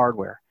piece of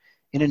hardware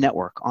in a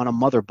network, on a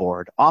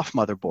motherboard, off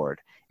motherboard,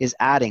 is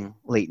adding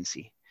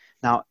latency.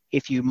 Now,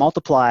 if you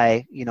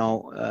multiply,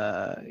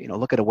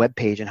 look at a web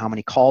page and how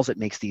many calls it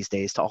makes these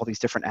days to all these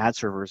different ad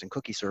servers and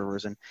cookie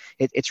servers, and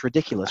it's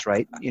ridiculous,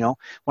 right?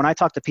 When I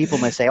talk to people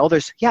and they say,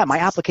 my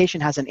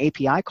application has an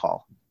API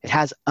call. It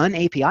has an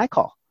API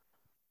call.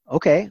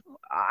 Okay,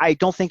 I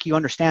don't think you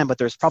understand, but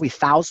there's probably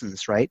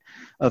thousands, right,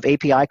 of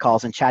API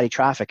calls and chatty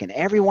traffic, and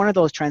every one of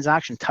those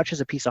transactions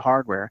touches a piece of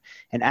hardware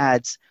and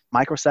adds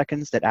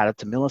microseconds that add up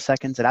to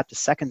milliseconds, that add up to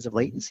seconds of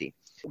latency.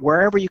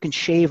 Wherever you can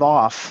shave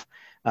off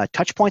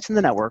touch points in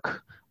the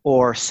network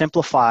or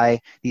simplify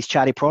these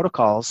chatty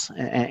protocols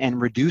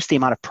and reduce the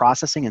amount of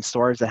processing and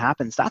storage that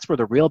happens, that's where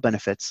the real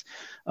benefits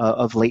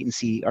of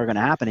latency are going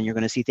to happen. And you're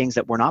going to see things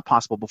that were not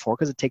possible before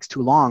because it takes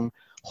too long,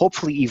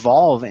 hopefully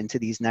evolve into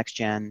these next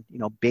gen,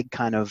 big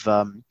kind of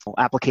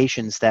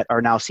applications that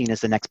are now seen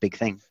as the next big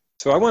thing.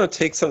 So I want to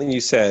take something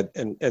you said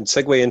and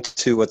segue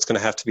into what's going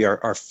to have to be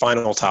our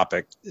final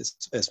topic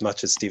as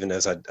much as Stephen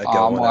as I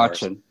go I'm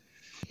watching.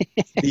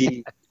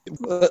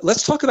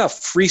 Let's talk about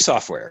free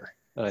software.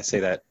 And I say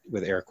that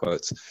with air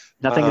quotes.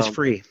 Nothing is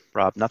free,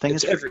 Rob. Nothing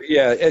is free.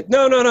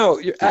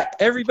 No.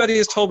 Everybody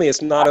has told me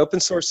it's not open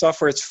source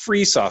software. It's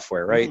free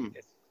software, right?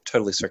 It's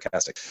totally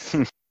sarcastic.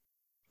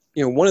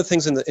 One of the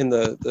things in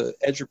the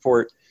Edge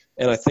report,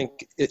 and I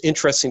think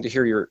interesting to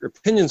hear your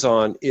opinions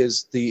on,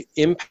 is the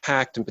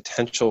impact and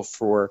potential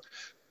for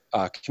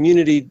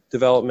community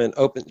development,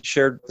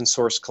 shared open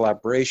source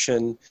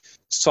collaboration,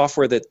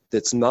 software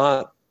that's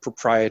not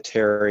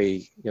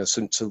proprietary,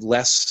 so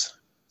less,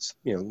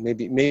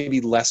 maybe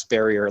less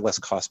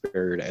cost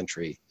barrier to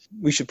entry.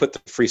 We should put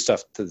the free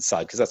stuff to the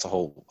side because that's a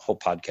whole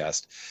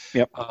podcast.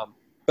 Yep.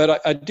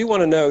 But I do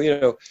want to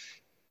know,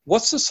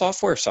 what's the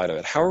software side of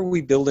it? How are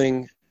we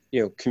building,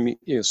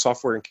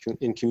 software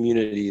in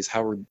communities?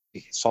 How are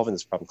we solving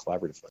this problem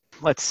collaboratively?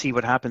 Let's see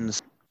what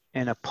happens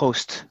in a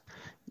post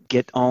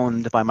get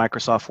owned by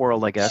Microsoft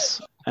world, I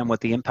guess, and what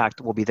the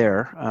impact will be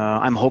there.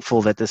 I'm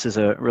hopeful that this is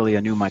really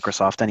a new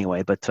Microsoft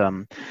anyway, but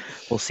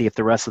we'll see if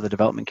the rest of the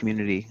development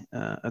community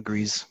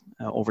agrees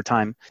over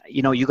time.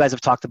 You guys have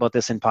talked about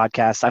this in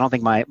podcasts. I don't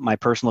think my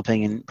personal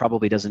opinion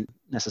probably doesn't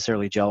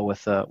necessarily gel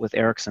with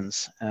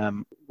Ericsson's.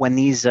 When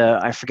these,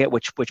 I forget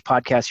which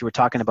podcast you were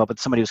talking about, but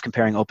somebody was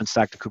comparing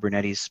OpenStack to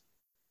Kubernetes.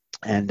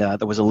 And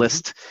there was a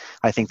list,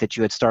 I think, that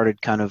you had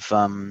started kind of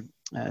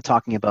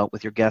talking about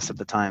with your guest at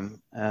the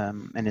time,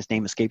 and his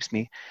name escapes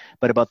me,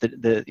 but about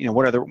the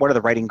what are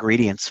the right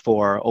ingredients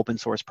for open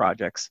source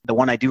projects. The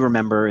one I do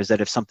remember is that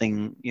if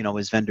something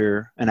is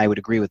vendor, and I would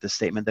agree with this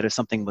statement, that if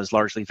something was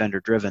largely vendor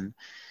driven,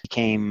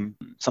 became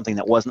something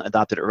that wasn't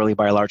adopted early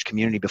by a large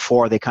community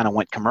before they kind of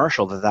went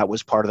commercial, that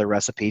was part of the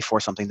recipe for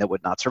something that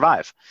would not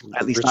survive,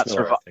 at least not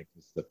survive.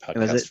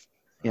 Was it?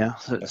 Yeah,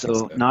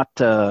 so not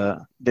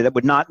that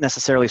would not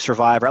necessarily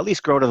survive, or at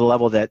least grow to the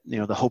level that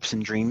the hopes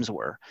and dreams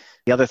were.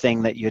 The other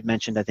thing that you had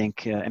mentioned, I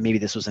think, and maybe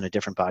this was in a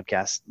different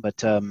podcast,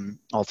 but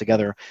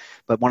altogether,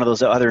 but one of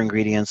those other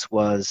ingredients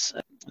was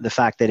the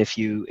fact that if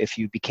you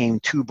became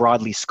too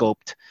broadly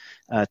scoped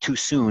too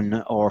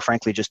soon, or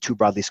frankly just too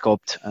broadly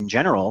scoped in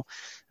general,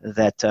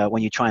 that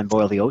when you try and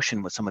boil the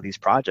ocean with some of these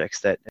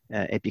projects, that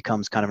it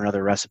becomes kind of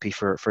another recipe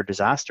for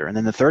disaster. And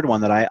then the third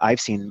one that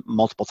I've seen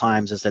multiple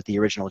times is that the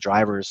original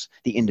drivers,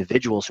 the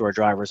individuals who are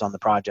drivers on the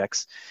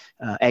projects,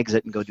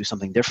 exit and go do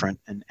something different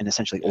and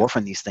essentially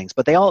orphan these things.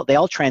 But they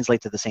all translate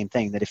to the same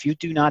thing, that if you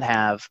do not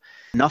have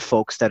enough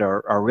folks that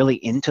are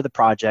really into the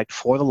project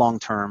for the long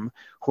term,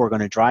 who are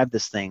going to drive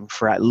this thing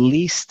for at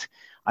least,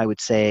 I would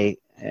say,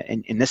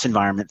 in this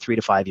environment, 3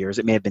 to 5 years,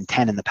 it may have been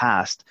 10 in the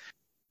past,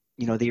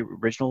 the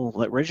original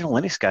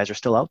Linux guys are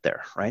still out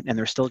there, right? And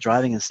they're still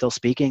driving and still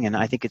speaking. And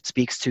I think it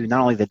speaks to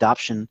not only the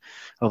adoption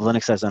of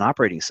Linux as an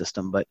operating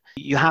system, but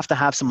you have to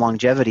have some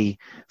longevity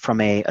from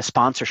a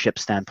sponsorship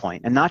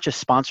standpoint, and not just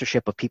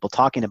sponsorship of people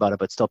talking about it,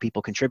 but still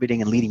people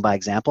contributing and leading by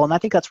example. And I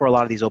think that's where a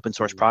lot of these open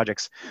source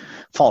projects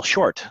fall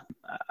short.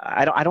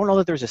 I don't know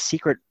that there's a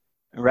secret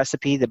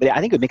recipe, but I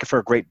think it would make it for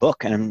a great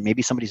book, and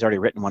maybe somebody's already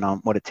written one on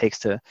what it takes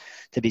to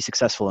be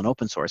successful in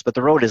open source. But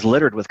the road is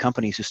littered with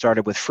companies who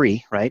started with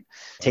free, right?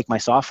 Take my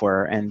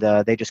software, and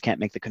they just can't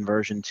make the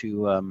conversion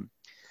to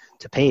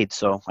paid.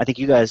 So I think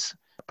you guys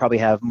probably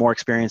have more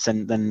experience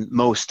than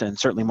most, and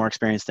certainly more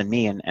experience than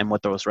me, and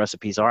what those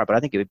recipes are. But I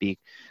think it would be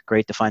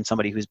great to find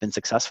somebody who's been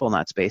successful in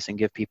that space and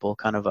give people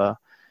kind of a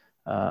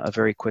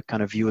very quick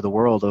kind of view of the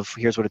world of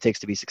here's what it takes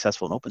to be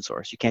successful in open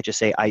source. You can't just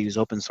say I use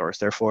open source,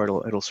 therefore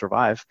it'll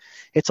survive.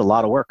 It's a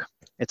lot of work.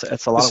 It's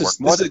a lot of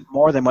work,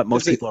 more than what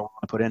most people are want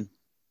to put in.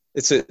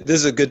 This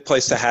is a good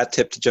place to hat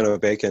tip to Genoa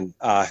Bacon,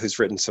 who's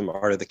written some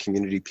Art of the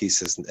Community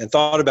pieces and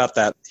thought about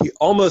that.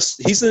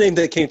 He's the name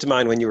that came to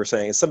mind when you were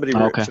saying somebody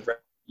should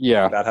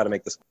write about how to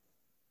make this.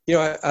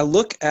 I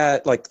look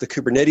at like the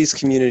Kubernetes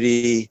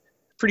community.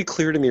 Pretty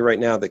clear to me right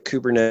now that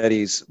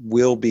Kubernetes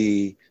will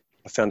be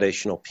a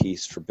foundational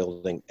piece for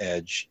building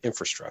edge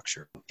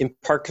infrastructure, in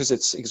part because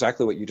it's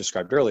exactly what you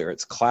described earlier.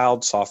 It's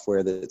cloud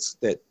software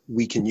that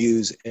we can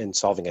use in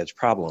solving edge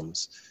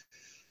problems.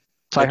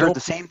 So I heard the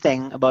same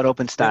thing about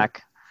OpenStack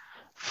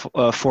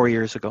 4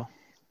 years ago.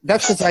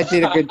 That's because I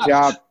did a good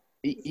job.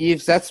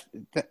 Yves,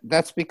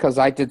 that's because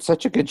I did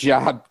such a good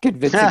job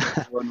convincing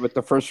everyone with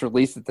the first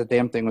release that the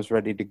damn thing was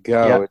ready to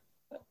go.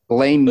 Yep.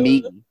 Blame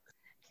me.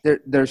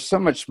 There's so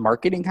much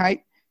marketing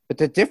hype, but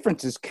the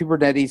difference is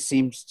Kubernetes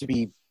seems to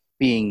be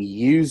being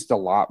used a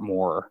lot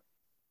more.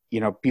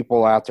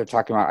 People out there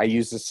talking about, I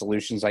use the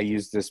solutions, I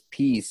use this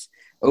piece.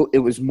 It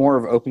was more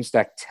of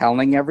OpenStack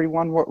telling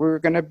everyone what we were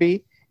going to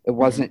be. It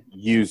wasn't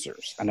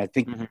users. And I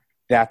think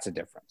that's a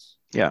difference.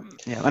 Yeah.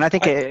 And I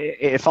think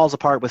it falls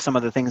apart with some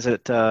of the things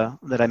that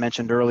I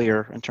mentioned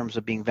earlier in terms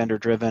of being vendor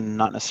driven,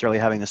 not necessarily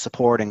having the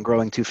support and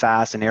growing too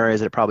fast in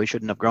areas that it probably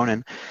shouldn't have grown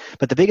in.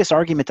 But the biggest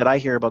argument that I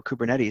hear about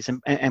Kubernetes,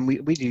 and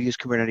we do use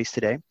Kubernetes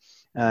today,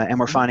 and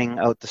we're finding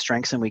out the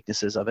strengths and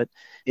weaknesses of it,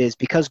 is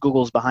because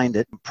Google's behind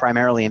it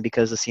primarily, and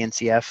because the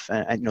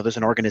CNCF, there's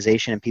an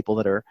organization and people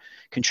that are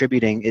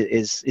contributing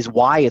is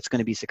why it's going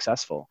to be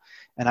successful.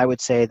 And I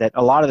would say that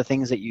a lot of the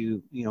things that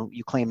you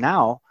claim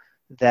now,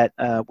 that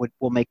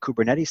will make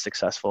Kubernetes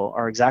successful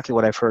are exactly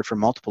what I've heard from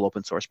multiple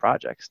open source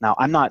projects. Now,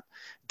 I'm not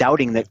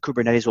doubting that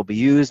Kubernetes will be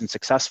used and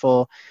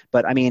successful,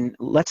 but I mean,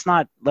 let's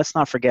not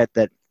forget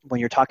that when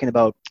you're talking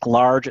about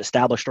large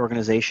established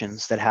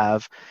organizations that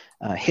have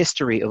a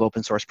history of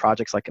open source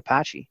projects like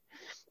Apache,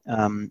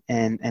 and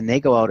they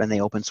go out and they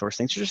open source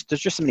things,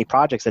 there's just so many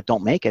projects that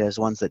don't make it as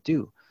ones that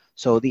do.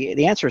 So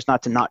the answer is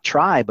not to not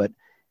try, but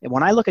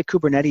when I look at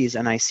Kubernetes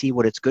and I see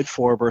what it's good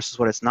for versus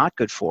what it's not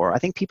good for, I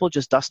think people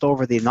just dust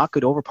over the not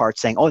good over part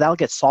saying, oh, that'll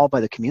get solved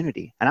by the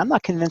community. And I'm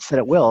not convinced that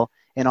it will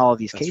in all of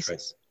these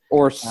cases. Right.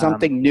 Or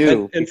something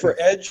new. And for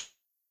Edge,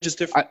 just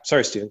different.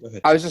 Sorry, Steven, go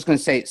ahead. I was just going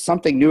to say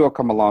something new will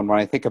come along when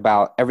I think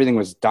about everything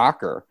was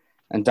Docker,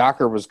 and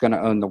Docker was going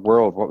to own the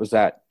world. What was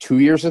that, 2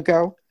 years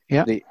ago?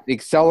 Yeah. The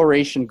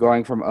acceleration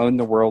going from own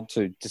the world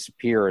to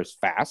disappear is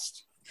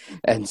fast.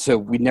 And so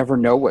we never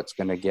know what's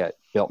going to get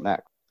built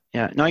next.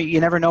 Yeah, no, you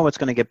never know what's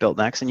going to get built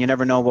next, and you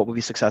never know what will be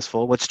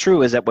successful. What's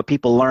true is that what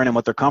people learn and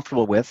what they're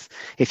comfortable with,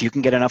 if you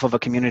can get enough of a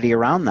community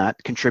around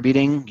that,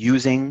 contributing,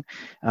 using,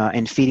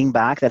 and feeding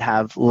back that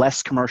have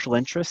less commercial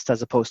interests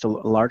as opposed to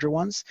larger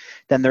ones,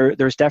 then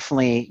there's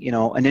definitely,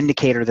 an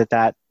indicator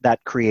that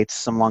creates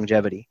some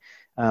longevity.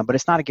 But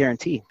it's not a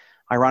guarantee.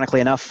 Ironically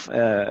enough,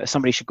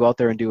 somebody should go out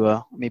there and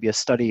do maybe a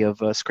study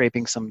of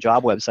scraping some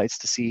job websites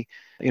to see,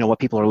 what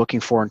people are looking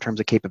for in terms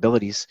of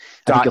capabilities.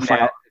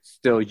 .NET is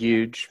still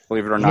huge,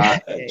 believe it or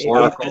not.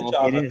 Oracle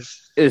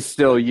is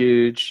still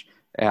huge.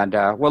 And,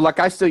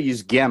 I still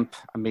use GIMP.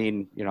 I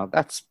mean,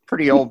 that's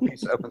pretty old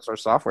piece of open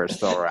source software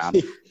still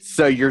around.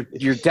 So your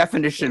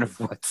definition of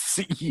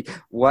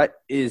what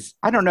is,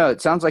 I don't know, it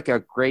sounds like a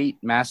great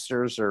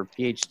master's or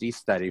PhD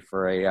study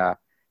for a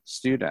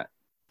student.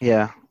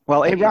 Yeah.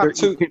 Well, hey, Rob,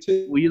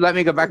 will you let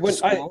me go back to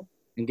school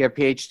and get a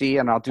PhD,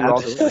 and I'll do all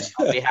this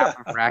on behalf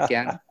of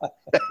RackN?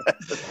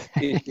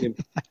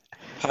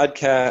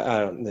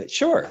 Podcast,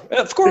 sure,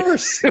 of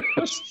course.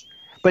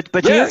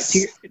 But yes.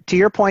 to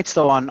your points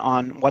though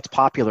on what's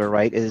popular,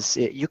 right?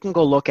 You can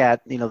go look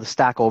at the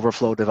Stack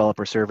Overflow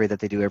developer survey that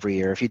they do every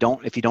year. If you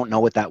don't know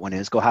what that one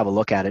is, go have a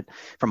look at it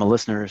from a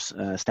listener's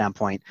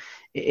standpoint.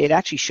 It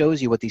actually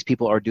shows you what these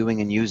people are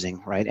doing and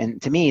using, right?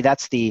 And to me,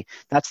 that's the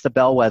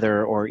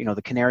bellwether, or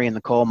the canary in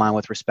the coal mine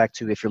with respect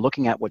to, if you're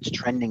looking at what's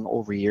trending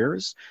over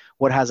years,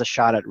 what has a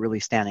shot at really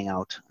standing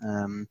out.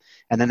 And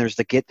then there's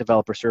the Git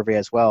developer survey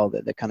as well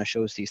that kind of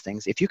shows these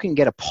things. If you can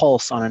get a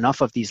pulse on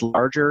enough of these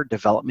larger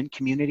development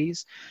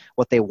communities,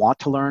 what they want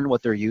to learn,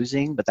 what they're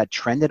using, but that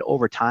trended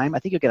over time, I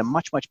think you'll get a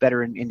much, much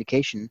better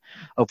indication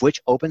of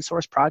which open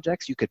source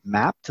projects you could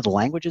map to the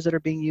languages that are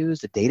being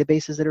used, the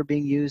databases that are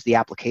being used, the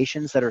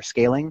applications that are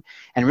scaling,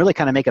 and really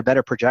kind of make a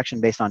better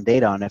projection based on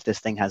data on if this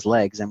thing has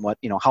legs and what,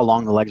 how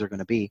long the legs are going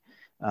to be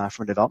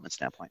from a development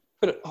standpoint.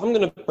 But I'm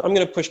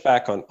gonna push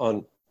back on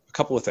a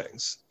couple of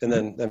things, and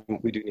then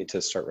we do need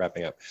to start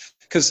wrapping up.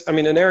 Because and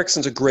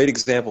Ericsson's a great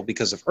example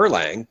because of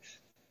Erlang,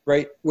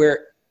 right?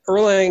 Where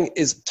Erlang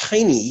is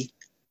tiny,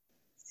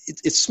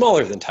 it's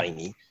smaller than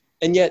tiny,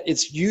 and yet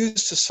it's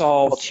used to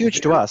solve. Well, it's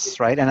huge to us,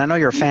 right? And I know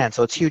you're a fan,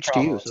 so it's huge to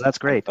you, so that's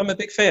great. I'm a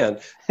big fan,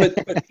 but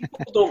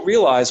people don't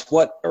realize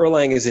what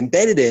Erlang is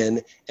embedded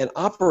in and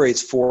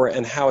operates for,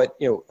 and how it,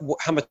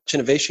 how much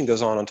innovation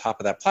goes on top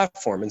of that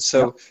platform. And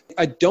so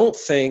I don't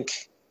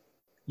think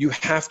you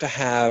have to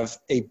have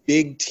a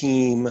big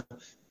team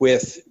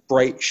with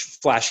bright,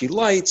 flashy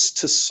lights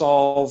to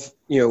solve,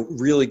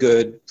 really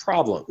good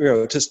problem,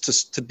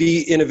 to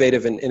be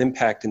innovative and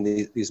impact in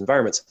these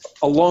environments.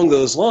 Along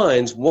those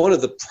lines, one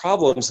of the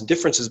problems and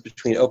differences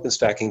between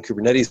OpenStack and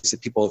Kubernetes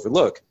that people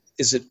overlook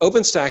is that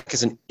OpenStack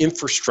is an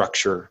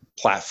infrastructure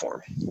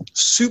platform.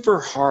 Super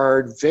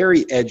hard,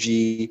 very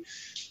edgy.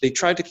 They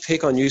tried to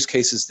take on use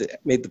cases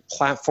that made the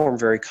platform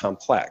very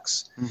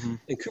complex. Mm-hmm.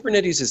 And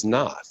Kubernetes is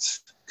not.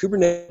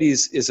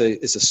 Kubernetes is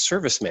a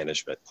service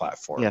management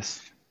platform. Yes.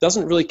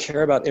 Doesn't really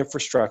care about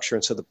infrastructure,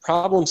 and so the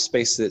problem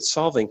space that it's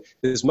solving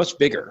is much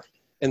bigger.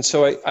 And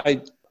so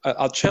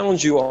I'll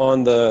challenge you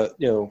on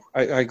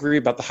I agree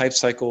about the hype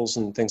cycles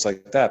and things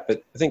like that,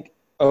 but I think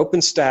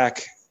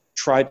OpenStack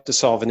tried to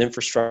solve an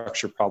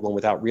infrastructure problem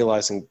without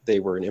realizing they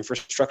were an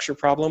infrastructure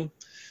problem,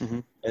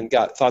 and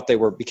thought they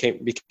were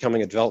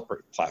becoming a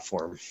developer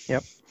platform.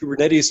 Yep.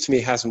 Kubernetes to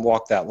me hasn't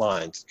walked that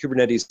line.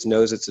 Kubernetes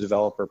knows it's a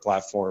developer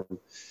platform,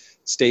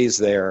 stays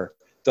there,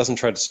 doesn't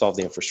try to solve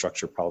the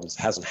infrastructure problems.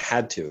 Hasn't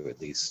had to,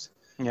 at least.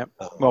 Yep.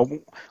 Well,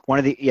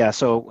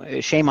 so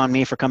shame on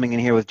me for coming in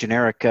here with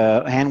generic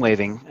hand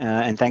waving,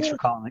 and thanks for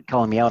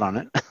calling me out on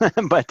it.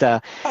 But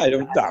I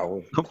don't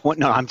know.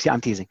 No, I'm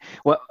teasing.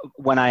 Well,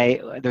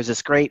 there's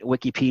this great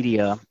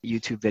Wikipedia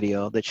YouTube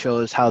video that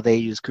shows how they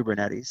use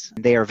Kubernetes.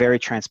 They are very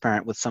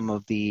transparent with some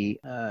of the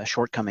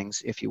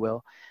shortcomings, if you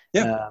will.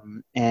 Yeah.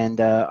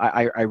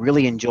 I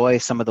really enjoy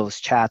some of those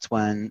chats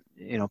when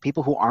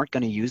people who aren't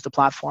going to use the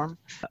platform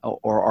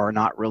or are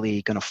not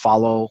really going to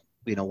follow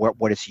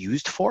what it's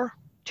used for.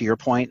 To your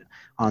point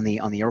on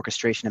the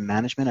orchestration and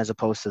management as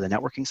opposed to the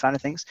networking side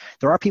of things,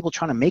 there are people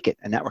trying to make it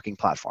a networking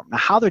platform. Now,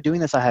 how they're doing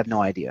this, I have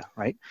no idea,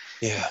 right?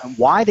 Yeah. And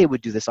why they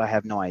would do this, I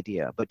have no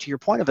idea. But to your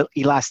point of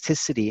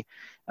elasticity,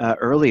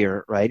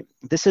 earlier, right?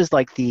 This is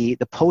like the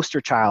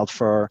poster child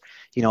for,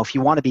 if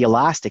you want to be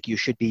elastic, you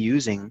should be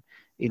using,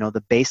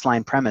 the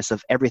baseline premise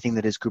of everything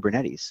that is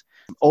Kubernetes.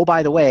 Oh,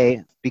 by the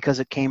way,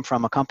 because it came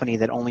from a company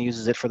that only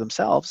uses it for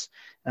themselves,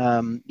 we're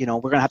going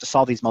to have to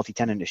solve these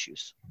multi-tenant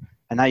issues.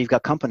 And now you've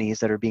got companies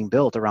that are being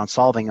built around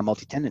solving a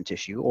multi-tenant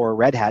issue, or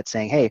Red Hat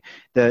saying, hey,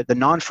 the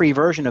non-free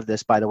version of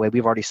this, by the way,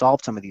 we've already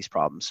solved some of these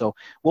problems. So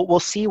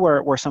we'll see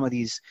where some of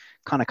these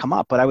kind of come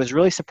up. But I was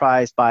really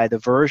surprised by the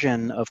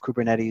version of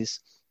Kubernetes,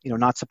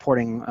 not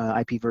supporting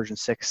IP version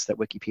 6 that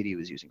Wikipedia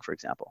was using, for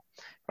example.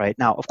 Right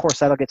now, of course,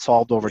 that'll get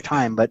solved over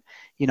time. But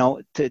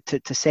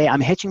to say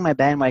I'm hitching my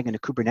bandwagon to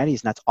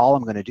Kubernetes and that's all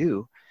I'm going to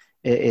do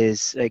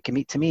I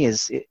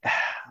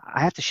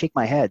have to shake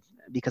my head,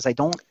 because I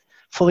don't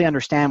fully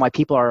understand why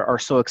people are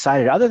so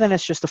excited, other than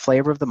it's just the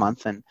flavor of the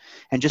month. And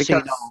just because so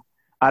you know,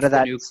 out of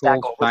that Stack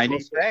Overflow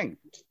thing.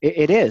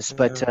 It is,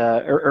 but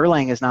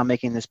Erlang is now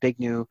making this big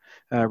new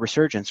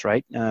resurgence,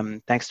 right?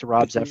 Thanks to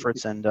Rob's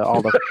efforts and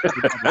all the.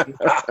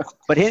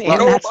 But in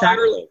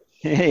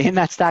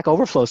that Stack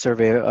Overflow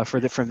survey for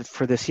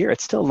this year,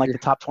 it's still in like the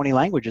top 20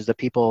 languages that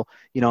people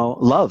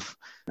love.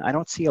 I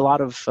don't see a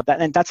lot of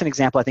that, and that's an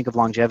example, I think, of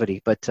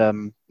longevity. But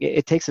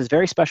it takes this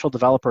very special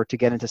developer to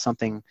get into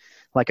something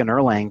like an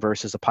Erlang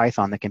versus a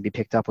Python that can be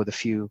picked up with a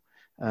few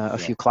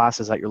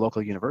classes at your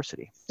local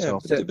university. Yeah,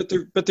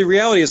 but the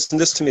reality is, and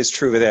this to me is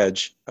true with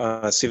Edge.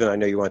 Stephen, I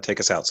know you want to take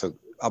us out, so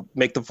I'll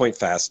make the point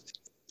fast.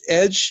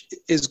 Edge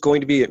is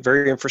going to be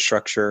very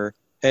infrastructure,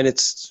 and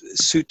it's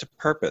suit to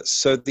purpose.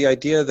 So the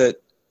idea that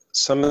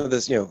some of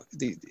this,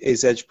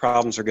 these Edge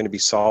problems are going to be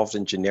solved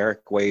in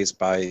generic ways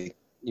by,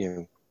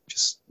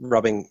 just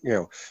rubbing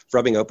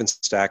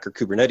OpenStack or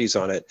Kubernetes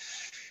on it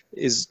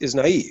is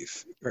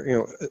naive.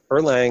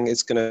 Erlang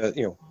is going to,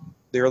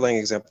 the Erlang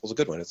example is a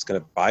good one. It's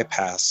going to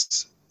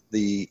bypass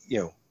the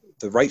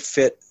right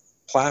fit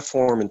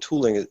platform and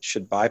tooling. It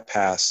should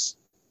bypass,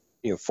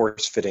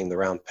 force fitting the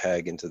round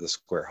peg into the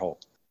square hole.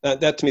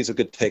 That to me is a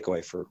good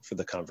takeaway for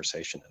the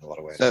conversation in a lot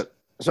of ways. So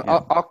yeah.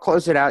 I'll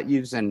close it out,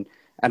 Yves, and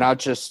I'll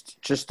just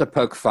to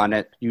poke fun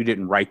at, you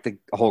didn't write the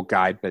whole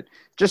guide, but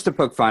just to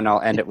poke fun,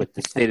 I'll end it with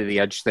the state of the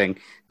edge thing,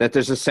 that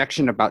there's a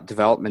section about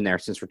development there,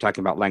 since we're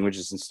talking about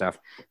languages and stuff,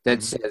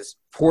 that says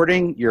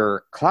porting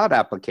your cloud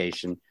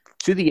application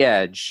to the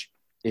edge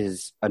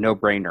is a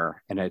no-brainer,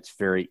 and it's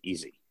very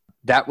easy.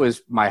 That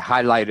was my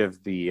highlight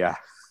of the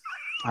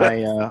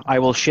I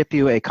will ship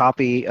you a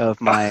copy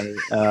of my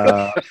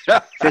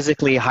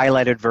physically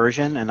highlighted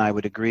version, and I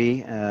would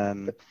agree.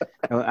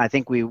 I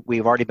think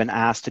we've already been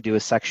asked to do a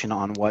section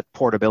on what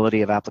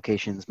portability of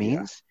applications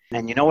means. Yeah.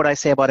 And you know what I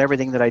say about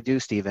everything that I do,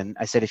 Stephen?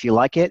 I said, if you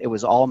like it, it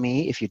was all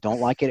me. If you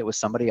don't like it, it was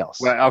somebody else.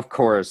 Well, of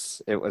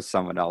course, it was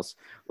someone else.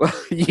 Well,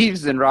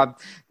 Yves and Rob,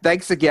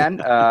 thanks again.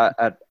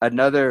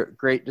 Another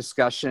great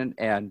discussion,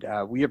 and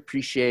we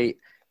appreciate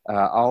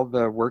all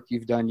the work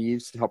you've done,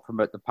 Yves, to help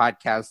promote the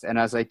podcast. And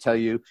as I tell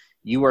you,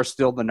 you are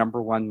still the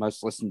 #1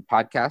 most listened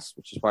podcast,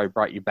 which is why we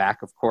brought you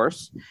back, of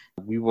course.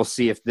 We will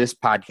see if this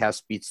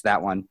podcast beats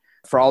that one.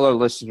 For all our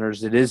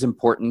listeners, it is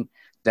important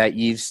that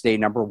Yves stay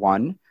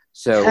 #1.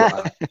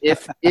 So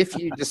if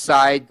you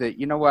decide that,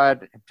 you know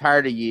what, I'm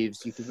tired of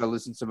Yves, you can go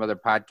listen to some other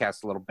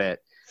podcasts a little bit.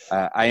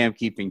 I am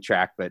keeping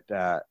track, but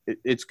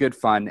it's good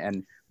fun.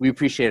 And we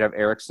appreciate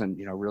Ericsson,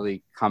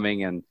 really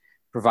coming and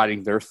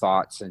providing their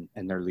thoughts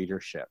and their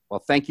leadership. Well,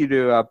 thank you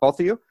to both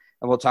of you,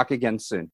 and we'll talk again soon.